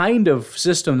 The kind of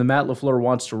system that Matt LaFleur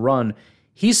wants to run,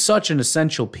 he's such an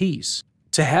essential piece.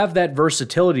 To have that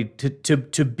versatility,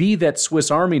 to be that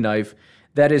Swiss Army knife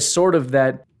that is sort of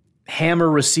that hammer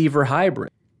receiver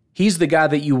hybrid. He's the guy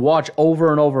that you watch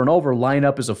over and over and over line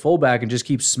up as a fullback and just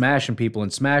keep smashing people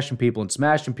and smashing people and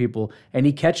smashing people, and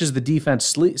he catches the defense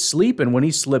sleeping when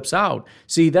he slips out.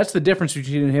 See, that's the difference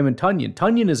between him and Tonyan.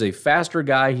 Tonyan is a faster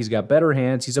guy. He's got better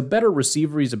hands. He's a better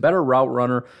receiver. He's a better route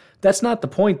runner. That's not the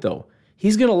point, though.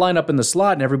 He's going to line up in the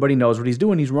slot, and everybody knows what he's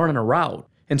doing. He's running a route.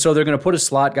 And so they're going to put a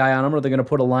slot guy on him, or they're going to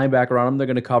put a linebacker on him. They're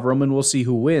going to cover him, and we'll see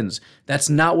who wins. That's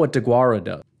not what DeGuara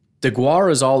does.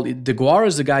 DeGuara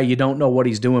is the guy you don't know what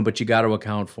he's doing, but you got to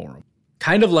account for him.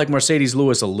 Kind of like Mercedes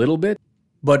Lewis a little bit,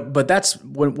 but that's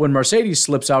when Mercedes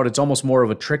slips out, it's almost more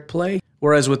of a trick play.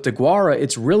 Whereas with DeGuara,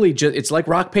 it's really just, it's like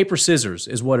rock, paper, scissors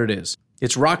is what it is.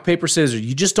 It's rock, paper, scissors.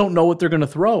 You just don't know what they're going to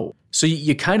throw. So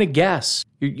you kind of guess.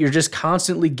 You're just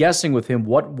constantly guessing with him.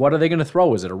 What are they going to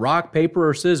throw? Is it a rock, paper,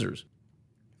 or scissors?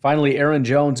 Finally, Aaron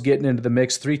Jones getting into the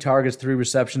mix. 3 targets, 3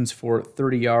 receptions for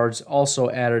 30 yards. Also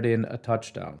added in a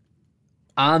touchdown.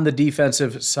 On the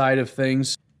defensive side of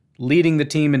things, leading the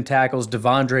team in tackles,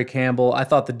 Devondre Campbell. I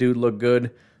thought the dude looked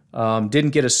good.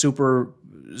 Didn't get a super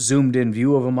zoomed-in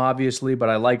view of him, obviously, but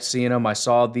I liked seeing him. I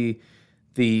saw the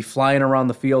flying around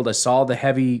the field. I saw the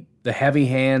heavy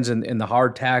hands and the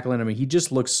hard tackling. I mean, he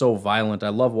just looks so violent. I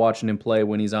love watching him play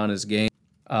when he's on his game.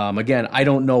 Again, I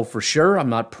don't know for sure. I'm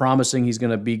not promising he's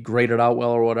going to be graded out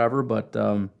well or whatever, but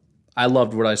I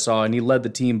loved what I saw, and he led the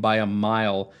team by a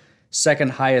mile.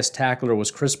 Second highest tackler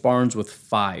was Chris Barnes with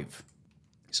 5.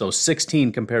 So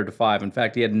 16 compared to 5. In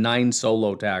fact, he had 9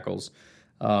 solo tackles.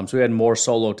 So he had more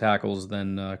solo tackles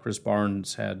than Chris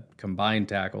Barnes had combined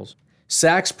tackles.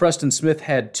 Sacks, Preston Smith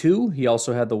had 2. He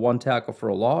also had the 1 tackle for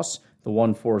a loss, the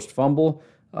 1 forced fumble.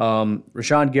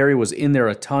 Rashawn Gary was in there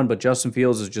a ton, but Justin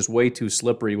Fields is just way too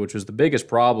slippery, which was the biggest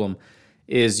problem,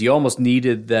 is you almost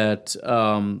needed that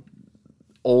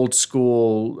old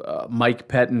school Mike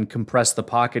Pettin compress the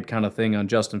pocket kind of thing on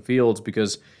Justin Fields,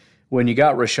 because when you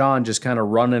got Rashawn just kind of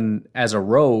running as a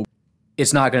rogue,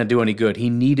 it's not going to do any good. He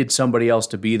needed somebody else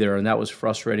to be there, and that was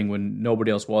frustrating when nobody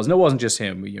else was. And it wasn't just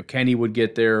him. Kenny would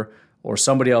get there, or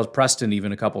somebody else, Preston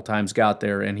even a couple times got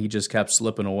there, and he just kept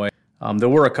slipping away. There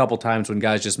were a couple times when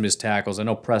guys just missed tackles. I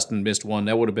know Preston missed one.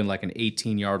 That would have been like an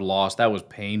 18-yard loss. That was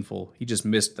painful. He just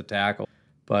missed the tackle.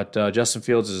 But Justin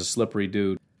Fields is a slippery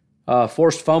dude.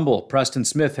 Forced fumble, Preston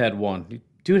Smith had 1.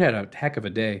 Dude had a heck of a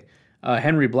day.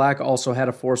 Henry Black also had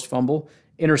a forced fumble.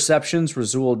 Interceptions,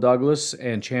 Rasul Douglas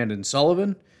and Chandon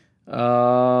Sullivan.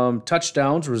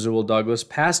 Touchdowns, Rasul Douglas.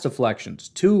 Pass deflections,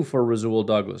 2 for Rasul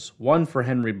Douglas, 1 for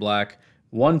Henry Black,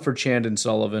 1 for Chandon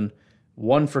Sullivan,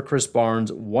 1 for Chris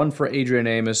Barnes, 1 for Adrian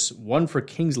Amos, 1 for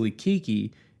Kingsley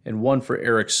Keke, and 1 for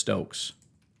Eric Stokes.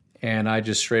 And I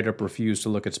just straight up refuse to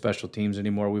look at special teams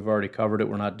anymore. We've already covered it.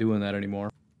 We're not doing that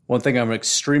anymore. One thing I'm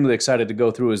extremely excited to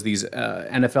go through is these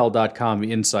NFL.com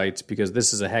insights, because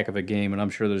this is a heck of a game, and I'm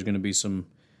sure there's going to be some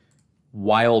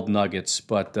wild nuggets.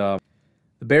 But the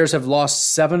Bears have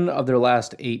lost 7 of their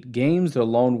last 8 games. Their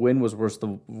lone win was versus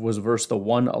the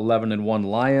 1-11-1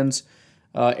 Lions.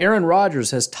 Aaron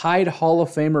Rodgers has tied Hall of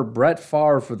Famer Brett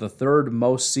Favre for the third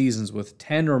most seasons with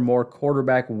 10 or more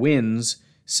quarterback wins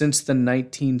since the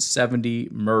 1970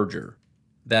 merger.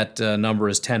 That number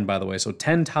is 10, by the way. So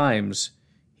 10 times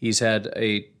he's had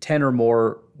a 10 or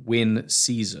more win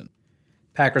season.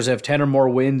 Packers have 10 or more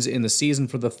wins in the season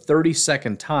for the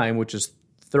 32nd time, which is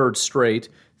third straight,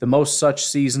 the most such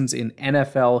seasons in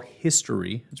NFL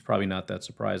history. It's probably not that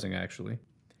surprising, actually.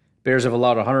 Bears have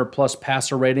allowed 100-plus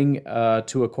passer rating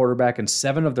to a quarterback in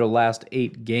 7 of their last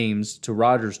 8 games, to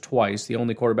Rodgers twice. The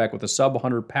only quarterback with a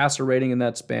sub-100 passer rating in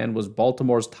that span was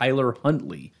Baltimore's Tyler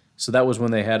Huntley. So that was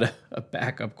when they had a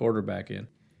backup quarterback in.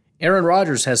 Aaron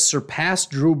Rodgers has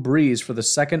surpassed Drew Brees for the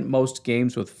second most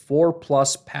games with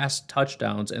 4-plus pass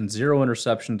touchdowns and 0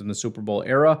 interceptions in the Super Bowl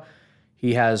era.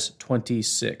 He has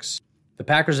 26. The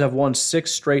Packers have won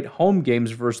 6 straight home games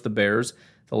versus the Bears.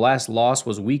 The last loss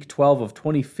was Week 12 of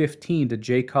 2015 to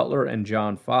Jay Cutler and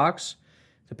John Fox.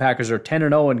 The Packers are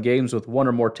 10-0 in games with 1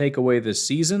 or more takeaway this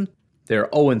season. They're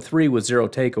 0-3 with 0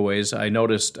 takeaways. I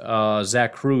noticed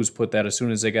Zach Cruz put that as soon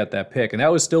as they got that pick, and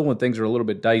that was still when things were a little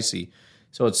bit dicey.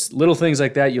 So it's little things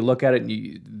like that. You look at it,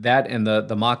 and that and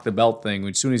the mock the belt thing.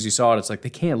 As soon as you saw it, it's like they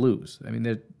can't lose. I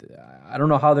mean, I don't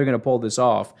know how they're going to pull this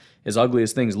off, as ugly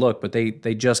as things look, but they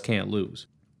just can't lose.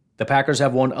 The Packers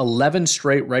have won 11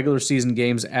 straight regular season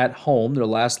games at home. Their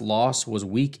last loss was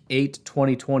Week 8,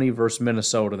 2020 versus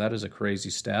Minnesota. That is a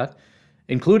crazy stat.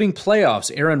 Including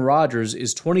playoffs, Aaron Rodgers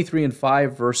is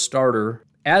 23-5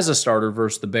 as a starter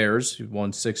versus the Bears, who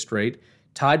won 6 straight,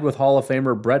 tied with Hall of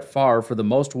Famer Brett Favre for the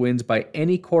most wins by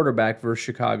any quarterback versus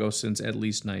Chicago since at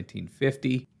least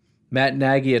 1950. Matt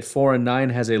Nagy at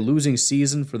 4-9 has a losing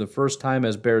season for the first time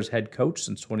as Bears head coach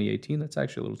since 2018. That's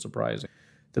actually a little surprising.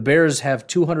 The Bears have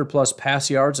 200-plus pass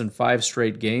yards in 5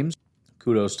 straight games.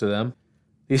 Kudos to them.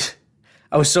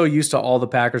 I was so used to all the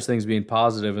Packers things being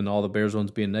positive and all the Bears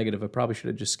ones being negative, I probably should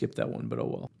have just skipped that one, but oh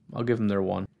well. I'll give them their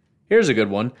one. Here's a good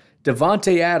one.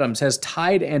 Davante Adams has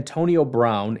tied Antonio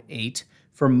Brown, 8,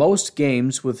 for most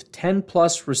games with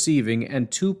 10-plus receiving and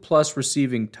 2-plus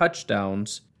receiving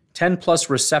touchdowns, 10-plus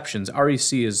receptions.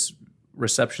 REC is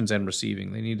receptions and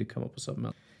receiving. They need to come up with something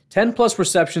else. 10-plus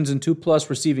receptions and 2-plus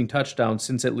receiving touchdowns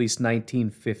since at least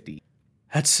 1950.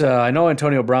 That's, I know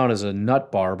Antonio Brown is a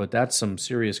nut bar, but that's some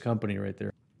serious company right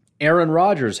there. Aaron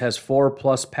Rodgers has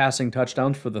 4-plus passing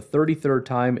touchdowns for the 33rd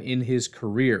time in his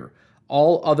career.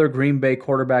 All other Green Bay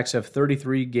quarterbacks have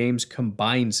 33 games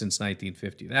combined since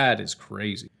 1950. That is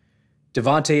crazy.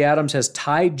 Davante Adams has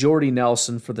tied Jordy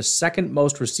Nelson for the second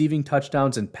most receiving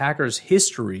touchdowns in Packers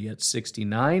history at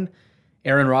 69.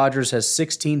 Aaron Rodgers has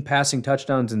 16 passing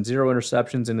touchdowns and 0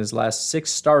 interceptions in his last 6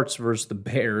 starts versus the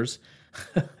Bears.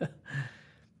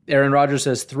 Aaron Rodgers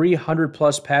has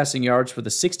 300-plus passing yards for the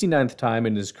 69th time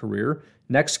in his career.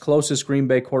 Next closest Green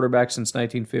Bay quarterback since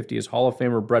 1950 is Hall of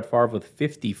Famer Brett Favre with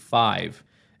 55.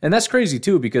 And that's crazy,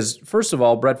 too, because, first of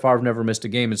all, Brett Favre never missed a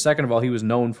game, and second of all, he was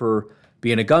known for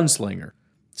being a gunslinger.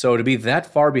 So to be that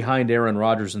far behind Aaron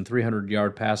Rodgers in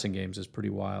 300-yard passing games is pretty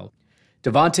wild.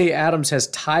 Davante Adams has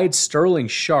tied Sterling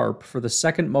Sharp for the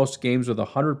second most games with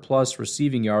 100-plus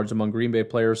receiving yards among Green Bay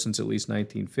players since at least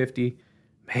 1950.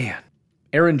 Man.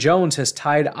 Aaron Jones has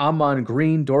tied Amon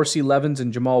Green, Dorsey Levens,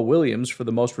 and Jamal Williams for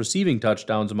the most receiving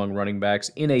touchdowns among running backs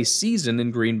in a season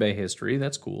in Green Bay history.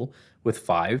 That's cool, with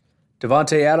 5.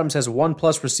 Davante Adams has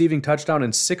 1-plus receiving touchdown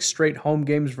in 6 straight home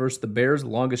games versus the Bears, the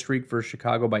longest streak versus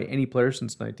Chicago by any player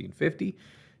since 1950.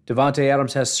 Davante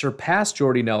Adams has surpassed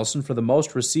Jordy Nelson for the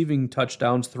most receiving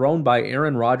touchdowns thrown by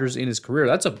Aaron Rodgers in his career.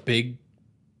 That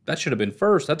should have been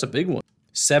first. That's a big one.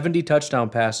 70 touchdown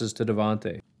passes to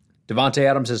Davante. Davante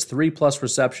Adams has 3-plus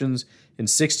receptions in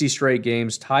 60 straight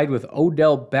games, tied with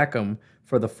Odell Beckham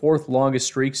for the 4th longest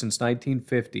streak since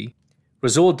 1950.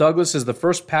 Rasul Douglas is the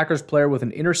first Packers player with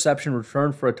an interception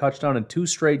returned for a touchdown in 2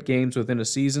 straight games within a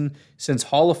season since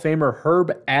Hall of Famer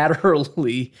Herb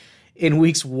Adderley in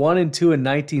weeks 1 and 2 in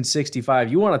 1965.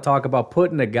 You want to talk about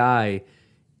putting a guy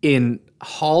in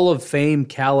Hall of Fame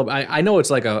caliber. I know it's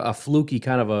like a fluky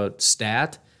kind of a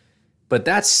stat, but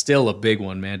that's still a big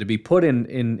one, man, to be put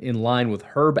in line with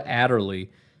Herb Adderley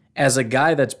as a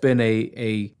guy that's been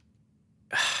I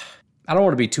don't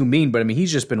want to be too mean, but I mean,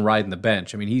 he's just been riding the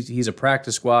bench. I mean, he's a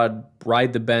practice squad,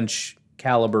 ride the bench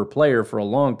caliber player for a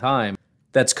long time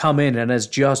that's come in and has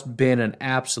just been an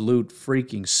absolute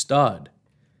freaking stud.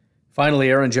 Finally,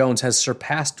 Aaron Jones has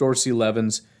surpassed Dorsey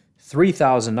Levens,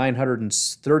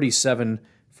 3,937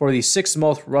 for the 6th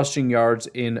most rushing yards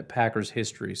in Packers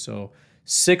history. So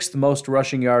 6th most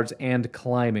rushing yards and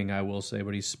climbing, I will say,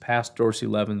 but he's passed Dorsey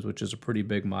Levens, which is a pretty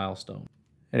big milestone.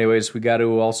 Anyways, we got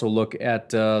to also look at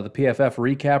the PFF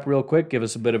recap real quick, give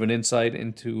us a bit of an insight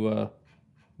into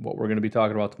what we're going to be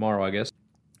talking about tomorrow, I guess.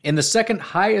 In the second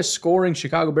highest scoring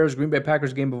Chicago Bears-Green Bay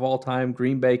Packers game of all time,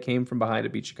 Green Bay came from behind to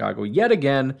beat Chicago yet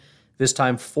again, this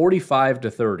time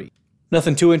 45-30.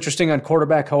 Nothing too interesting on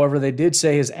quarterback, however, they did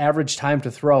say his average time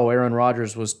to throw, Aaron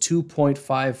Rodgers, was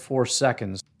 2.54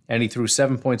 seconds, and he threw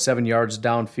 7.7 yards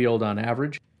downfield on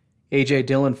average. A.J.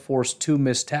 Dillon forced 2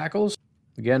 missed tackles.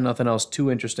 Again, nothing else too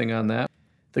interesting on that.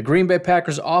 The Green Bay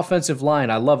Packers offensive line,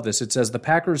 I love this. It says the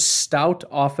Packers' stout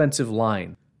offensive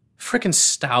line. Frickin'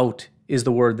 stout is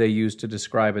the word they use to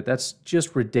describe it. That's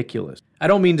just ridiculous. I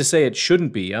don't mean to say it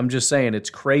shouldn't be. I'm just saying it's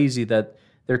crazy that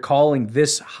they're calling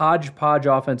this hodgepodge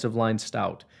offensive line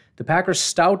stout. The Packers'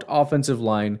 stout offensive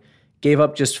line gave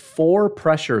up just 4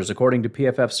 pressures, according to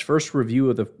PFF's first review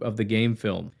of the game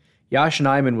film. Yosh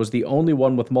Nijman was the only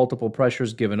one with multiple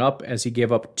pressures given up, as he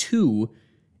gave up 2,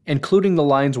 including the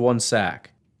line's 1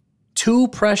 sack. 2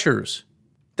 pressures.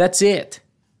 That's it.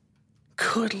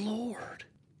 Good Lord.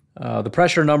 The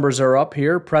pressure numbers are up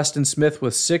here. Preston Smith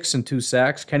with 6 and 2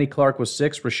 sacks. Kenny Clark with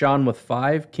 6. Rashawn with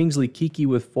 5. Kingsley Keke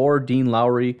with 4. Dean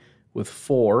Lowry with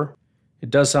 4.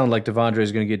 It does sound like Devondre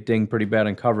is going to get dinged pretty bad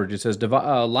in coverage. It says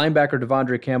linebacker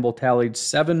Devondre Campbell tallied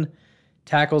 7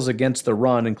 tackles against the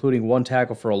run, including 1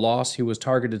 tackle for a loss. He was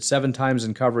targeted 7 times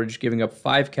in coverage, giving up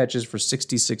 5 catches for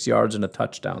 66 yards and a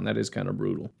touchdown. That is kind of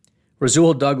brutal.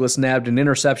 Rasul Douglas nabbed an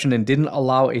interception and didn't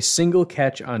allow a single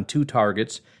catch on 2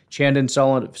 targets. Chandon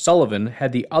Sullivan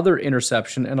had the other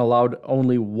interception and allowed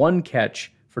only 1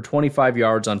 catch for 25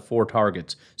 yards on 4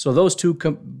 targets. So those 2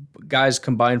 guys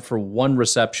combined for 1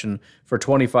 reception for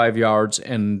 25 yards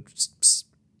and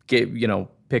gave,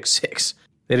 pick 6.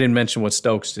 They didn't mention what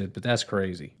Stokes did, but that's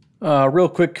crazy. Real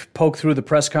quick poke through the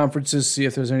press conferences, see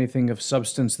if there's anything of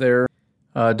substance there.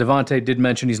 Devontae did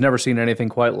mention he's never seen anything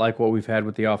quite like what we've had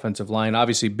with the offensive line.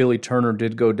 Obviously, Billy Turner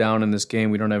did go down in this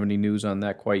game. We don't have any news on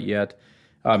that quite yet.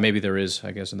 Maybe there is,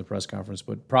 I guess, in the press conference,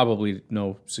 but probably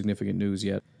no significant news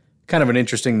yet. Kind of an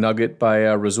interesting nugget by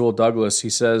Rasul Douglas. He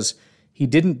says he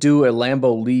didn't do a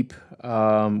Lambeau leap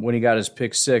when he got his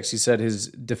pick 6. He said his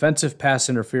defensive pass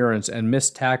interference and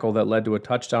missed tackle that led to a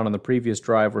touchdown on the previous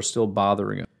drive were still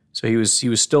bothering him. So he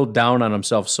was still down on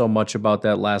himself so much about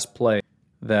that last play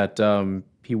that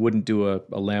he wouldn't do a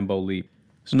Lambeau leap.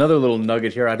 There's another little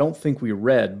nugget here I don't think we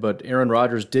read, but Aaron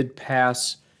Rodgers did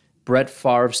pass Brett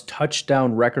Favre's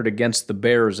touchdown record against the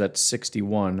Bears at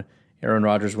 61. Aaron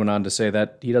Rodgers went on to say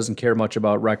that he doesn't care much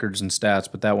about records and stats,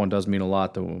 but that one does mean a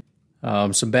lot to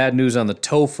him. Some bad news on the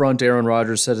toe front. Aaron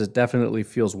Rodgers says it definitely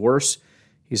feels worse.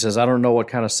 He says, I don't know what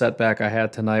kind of setback I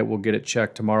had tonight. We'll get it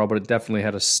checked tomorrow, but it definitely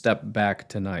had a step back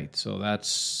tonight. So that's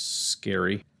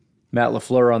scary. Matt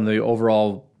LaFleur on the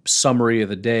overall summary of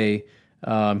the day,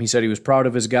 he said he was proud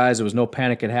of his guys. There was no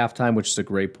panic at halftime, which is a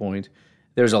great point.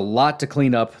 There's a lot to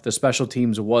clean up. The special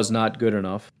teams was not good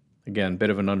enough. Again, bit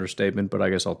of an understatement, but I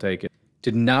guess I'll take it.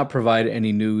 Did not provide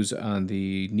any news on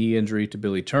the knee injury to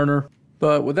Billy Turner.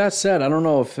 But with that said, I don't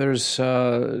know if there's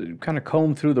kind of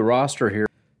combed through the roster here.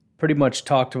 Pretty much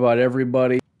talked about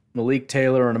everybody. Malik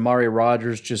Taylor and Amari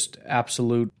Rodgers, just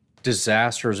absolute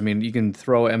disasters. I mean, you can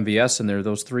throw MVS in there.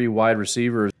 Those 3 wide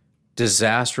receivers,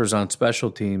 disasters on special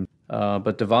teams.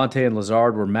 But Devontae and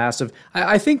Lazard were massive.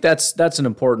 I think that's an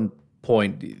important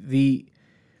point.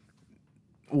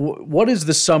 What is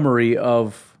the summary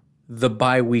of the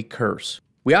bye week curse?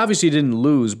 We obviously didn't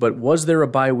lose, but was there a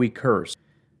bye week curse?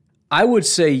 I would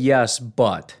say yes,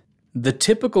 but the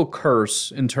typical curse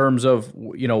in terms of,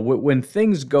 when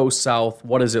things go south,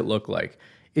 what does it look like?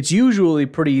 It's usually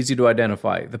pretty easy to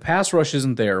identify. The pass rush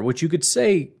isn't there, which you could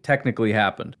say technically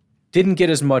happened. Didn't get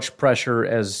as much pressure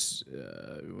as,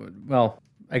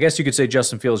 I guess you could say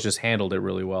Justin Fields just handled it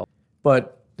really well.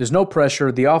 But there's no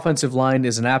pressure. The offensive line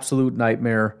is an absolute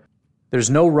nightmare. There's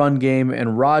no run game,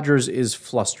 and Rodgers is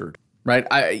flustered, right?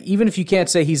 Even if you can't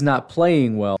say he's not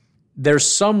playing well, there's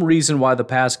some reason why the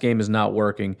pass game is not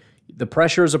working. The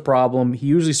pressure is a problem. He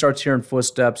usually starts hearing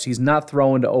footsteps. He's not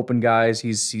throwing to open guys.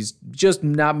 He's just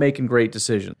not making great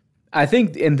decisions. I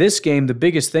think in this game, the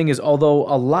biggest thing is, although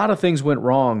a lot of things went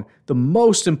wrong, the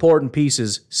most important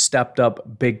pieces stepped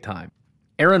up big time.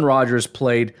 Aaron Rodgers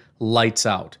played lights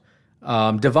out.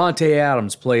 Devontae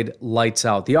Adams played lights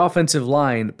out. The offensive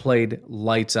line played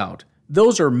lights out.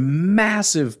 Those are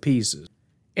massive pieces.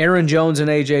 Aaron Jones and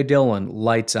A.J. Dillon,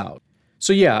 lights out.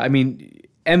 So yeah, I mean,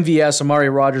 MVS, Amari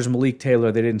Rodgers, Malik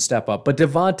Taylor, they didn't step up. But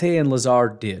Devontae and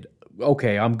Lazard did.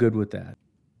 Okay, I'm good with that.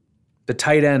 The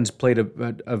tight ends played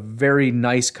a very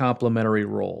nice complementary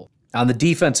role. On the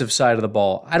defensive side of the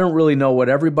ball, I don't really know what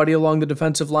everybody along the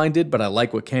defensive line did, but I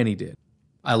like what Kenny did.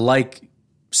 I like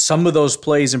some of those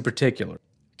plays in particular.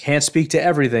 Can't speak to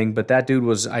everything, but that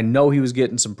dude I know he was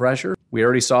getting some pressure. We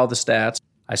already saw the stats.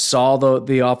 I saw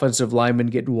the offensive lineman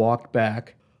getting walked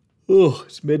back. Oh,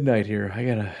 it's midnight here. I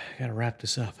gotta wrap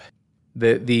this up.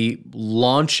 The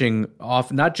launching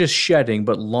off, not just shedding,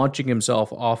 but launching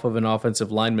himself off of an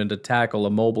offensive lineman to tackle a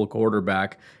mobile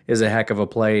quarterback is a heck of a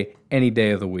play any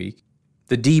day of the week.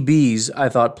 The DBs, I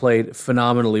thought, played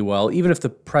phenomenally well, even if the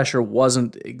pressure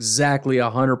wasn't exactly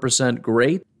 100%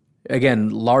 great. Again,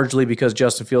 largely because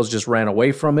Justin Fields just ran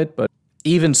away from it, but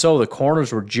even so, the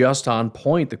corners were just on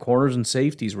point. The corners and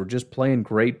safeties were just playing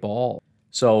great ball.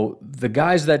 So the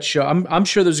guys that show, I'm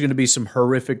sure there's going to be some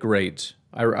horrific grades.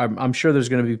 I'm sure there's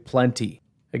going to be plenty.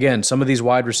 Again, some of these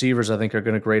wide receivers I think are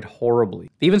going to grade horribly.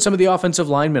 Even some of the offensive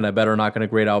linemen I bet are not going to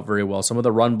grade out very well. Some of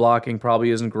the run blocking probably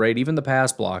isn't great. Even the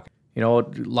pass block. You know, a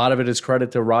lot of it is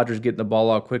credit to Rodgers getting the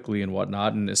ball out quickly and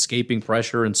whatnot and escaping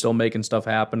pressure and still making stuff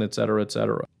happen, et cetera, et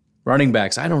cetera. Running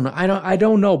backs, I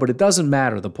don't know, but it doesn't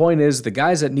matter. The point is the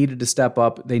guys that needed to step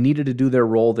up, they needed to do their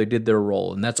role, they did their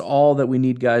role. And that's all that we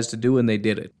need guys to do, and they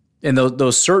did it. And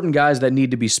those certain guys that need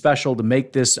to be special to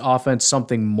make this offense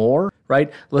something more,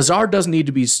 right? Lazard doesn't need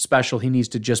to be special. He needs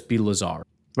to just be Lazard,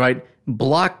 right?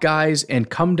 Block guys and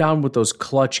come down with those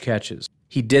clutch catches.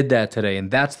 He did that today,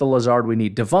 and that's the Lazard we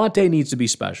need. Devontae needs to be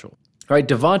special, right?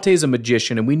 Devontae's a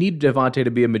magician, and we need Devontae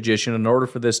to be a magician in order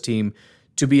for this team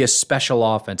to be a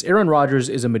special offense. Aaron Rodgers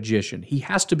is a magician. He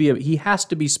has to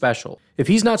be special. If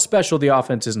he's not special, the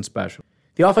offense isn't special.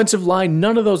 The offensive line,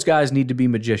 none of those guys need to be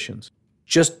magicians.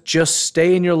 Just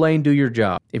stay in your lane, do your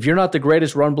job. If you're not the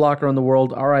greatest run blocker in the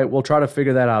world, all right, we'll try to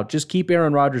figure that out. Just keep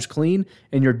Aaron Rodgers clean,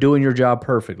 and you're doing your job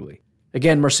perfectly.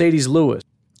 Again, Mercedes Lewis,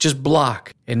 just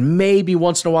block. And maybe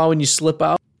once in a while when you slip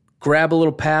out, grab a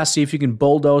little pass, see if you can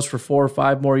bulldoze for 4 or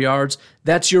 5 more yards.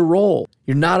 That's your role.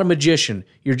 You're not a magician.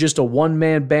 You're just a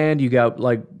one-man band. You got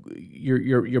like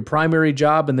your primary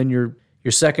job and then your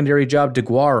secondary job,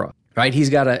 DeGuara, right? He's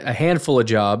got a handful of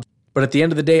jobs. But at the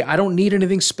end of the day, I don't need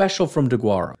anything special from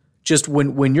DeGuara. Just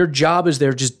when your job is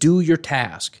there, just do your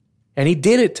task. And he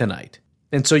did it tonight.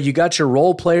 And so you got your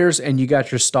role players and you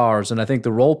got your stars. And I think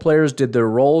the role players did their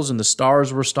roles and the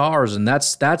stars were stars. And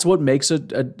that's what makes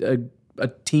a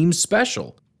team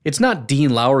special. It's not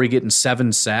Dean Lowry getting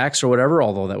 7 sacks or whatever,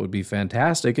 although that would be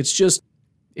fantastic. It's just,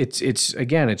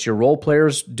 it's your role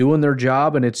players doing their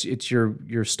job and it's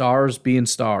your stars being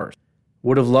stars.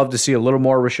 Would have loved to see a little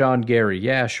more Rashawn Gary.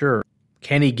 Yeah, sure.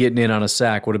 Kenny getting in on a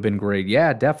sack would have been great.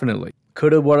 Yeah, definitely.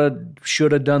 Could have, would have,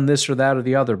 should have done this or that or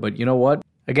the other. But you know what?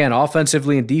 Again,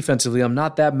 offensively and defensively, I'm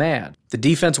not that mad. The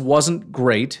defense wasn't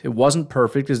great. It wasn't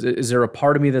perfect. Is there a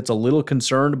part of me that's a little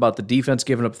concerned about the defense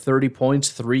giving up 30 points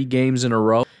 3 games in a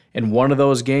row? And one of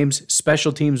those games,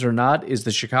 special teams or not, is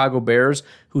the Chicago Bears,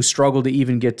 who struggled to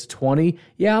even get to 20.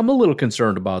 Yeah, I'm a little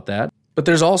concerned about that. But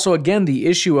there's also, again, the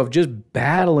issue of just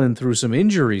battling through some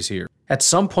injuries here. At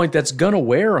some point, that's going to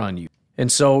wear on you. And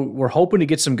so we're hoping to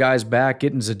get some guys back,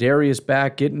 getting Za'Darius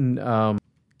back, getting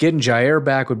Jair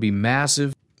back would be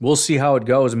massive. We'll see how it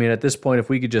goes. I mean, at this point, if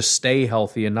we could just stay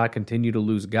healthy and not continue to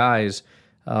lose guys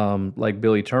like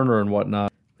Billy Turner and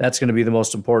whatnot, that's going to be the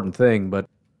most important thing. But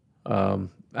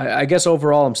I guess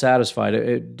overall I'm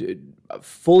satisfied.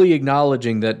 Fully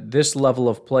acknowledging that this level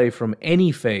of play from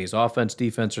any phase, offense,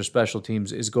 defense, or special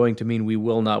teams, is going to mean we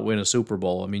will not win a Super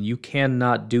Bowl. I mean, you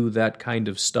cannot do that kind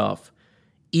of stuff.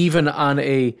 Even on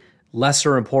a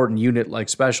lesser important unit like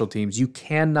special teams, you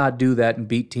cannot do that and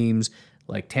beat teams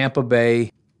like Tampa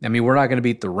Bay. I mean, we're not going to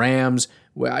beat the Rams.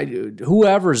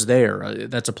 Whoever's there,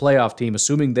 that's a playoff team,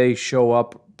 assuming they show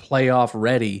up playoff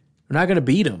ready, we're not going to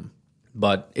beat them.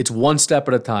 But it's one step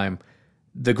at a time.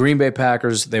 The Green Bay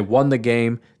Packers, they won the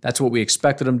game. That's what we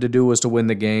expected them to do, was to win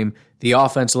the game. The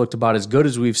offense looked about as good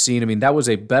as we've seen. I mean, that was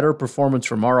a better performance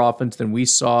from our offense than we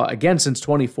saw, again, since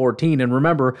 2014. And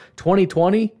remember,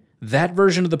 2020, that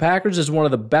version of the Packers is one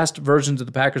of the best versions of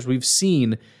the Packers we've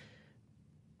seen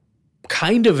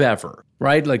kind of ever,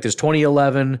 right? Like there's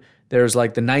 2011, there's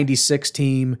like the 96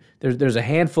 team. There's a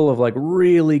handful of like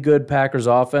really good Packers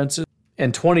offenses.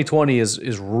 And 2020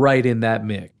 is right in that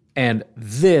mix. And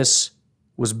this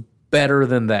was better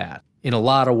than that in a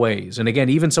lot of ways. And again,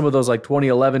 even some of those like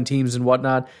 2011 teams and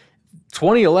whatnot,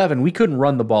 2011, we couldn't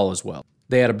run the ball as well.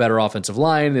 They had a better offensive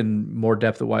line and more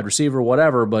depth at wide receiver,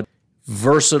 whatever, but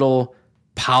versatile,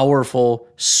 powerful,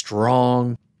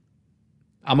 strong.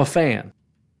 I'm a fan.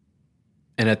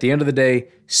 And at the end of the day,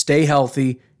 stay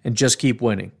healthy and just keep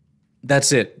winning.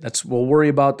 That's it. We'll worry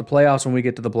about the playoffs when we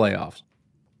get to the playoffs.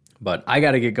 But I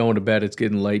got to get going to bed. It's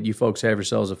getting late. You folks have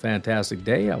yourselves a fantastic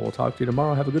day. I will talk to you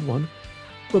tomorrow. Have a good one.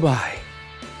 Bye-bye.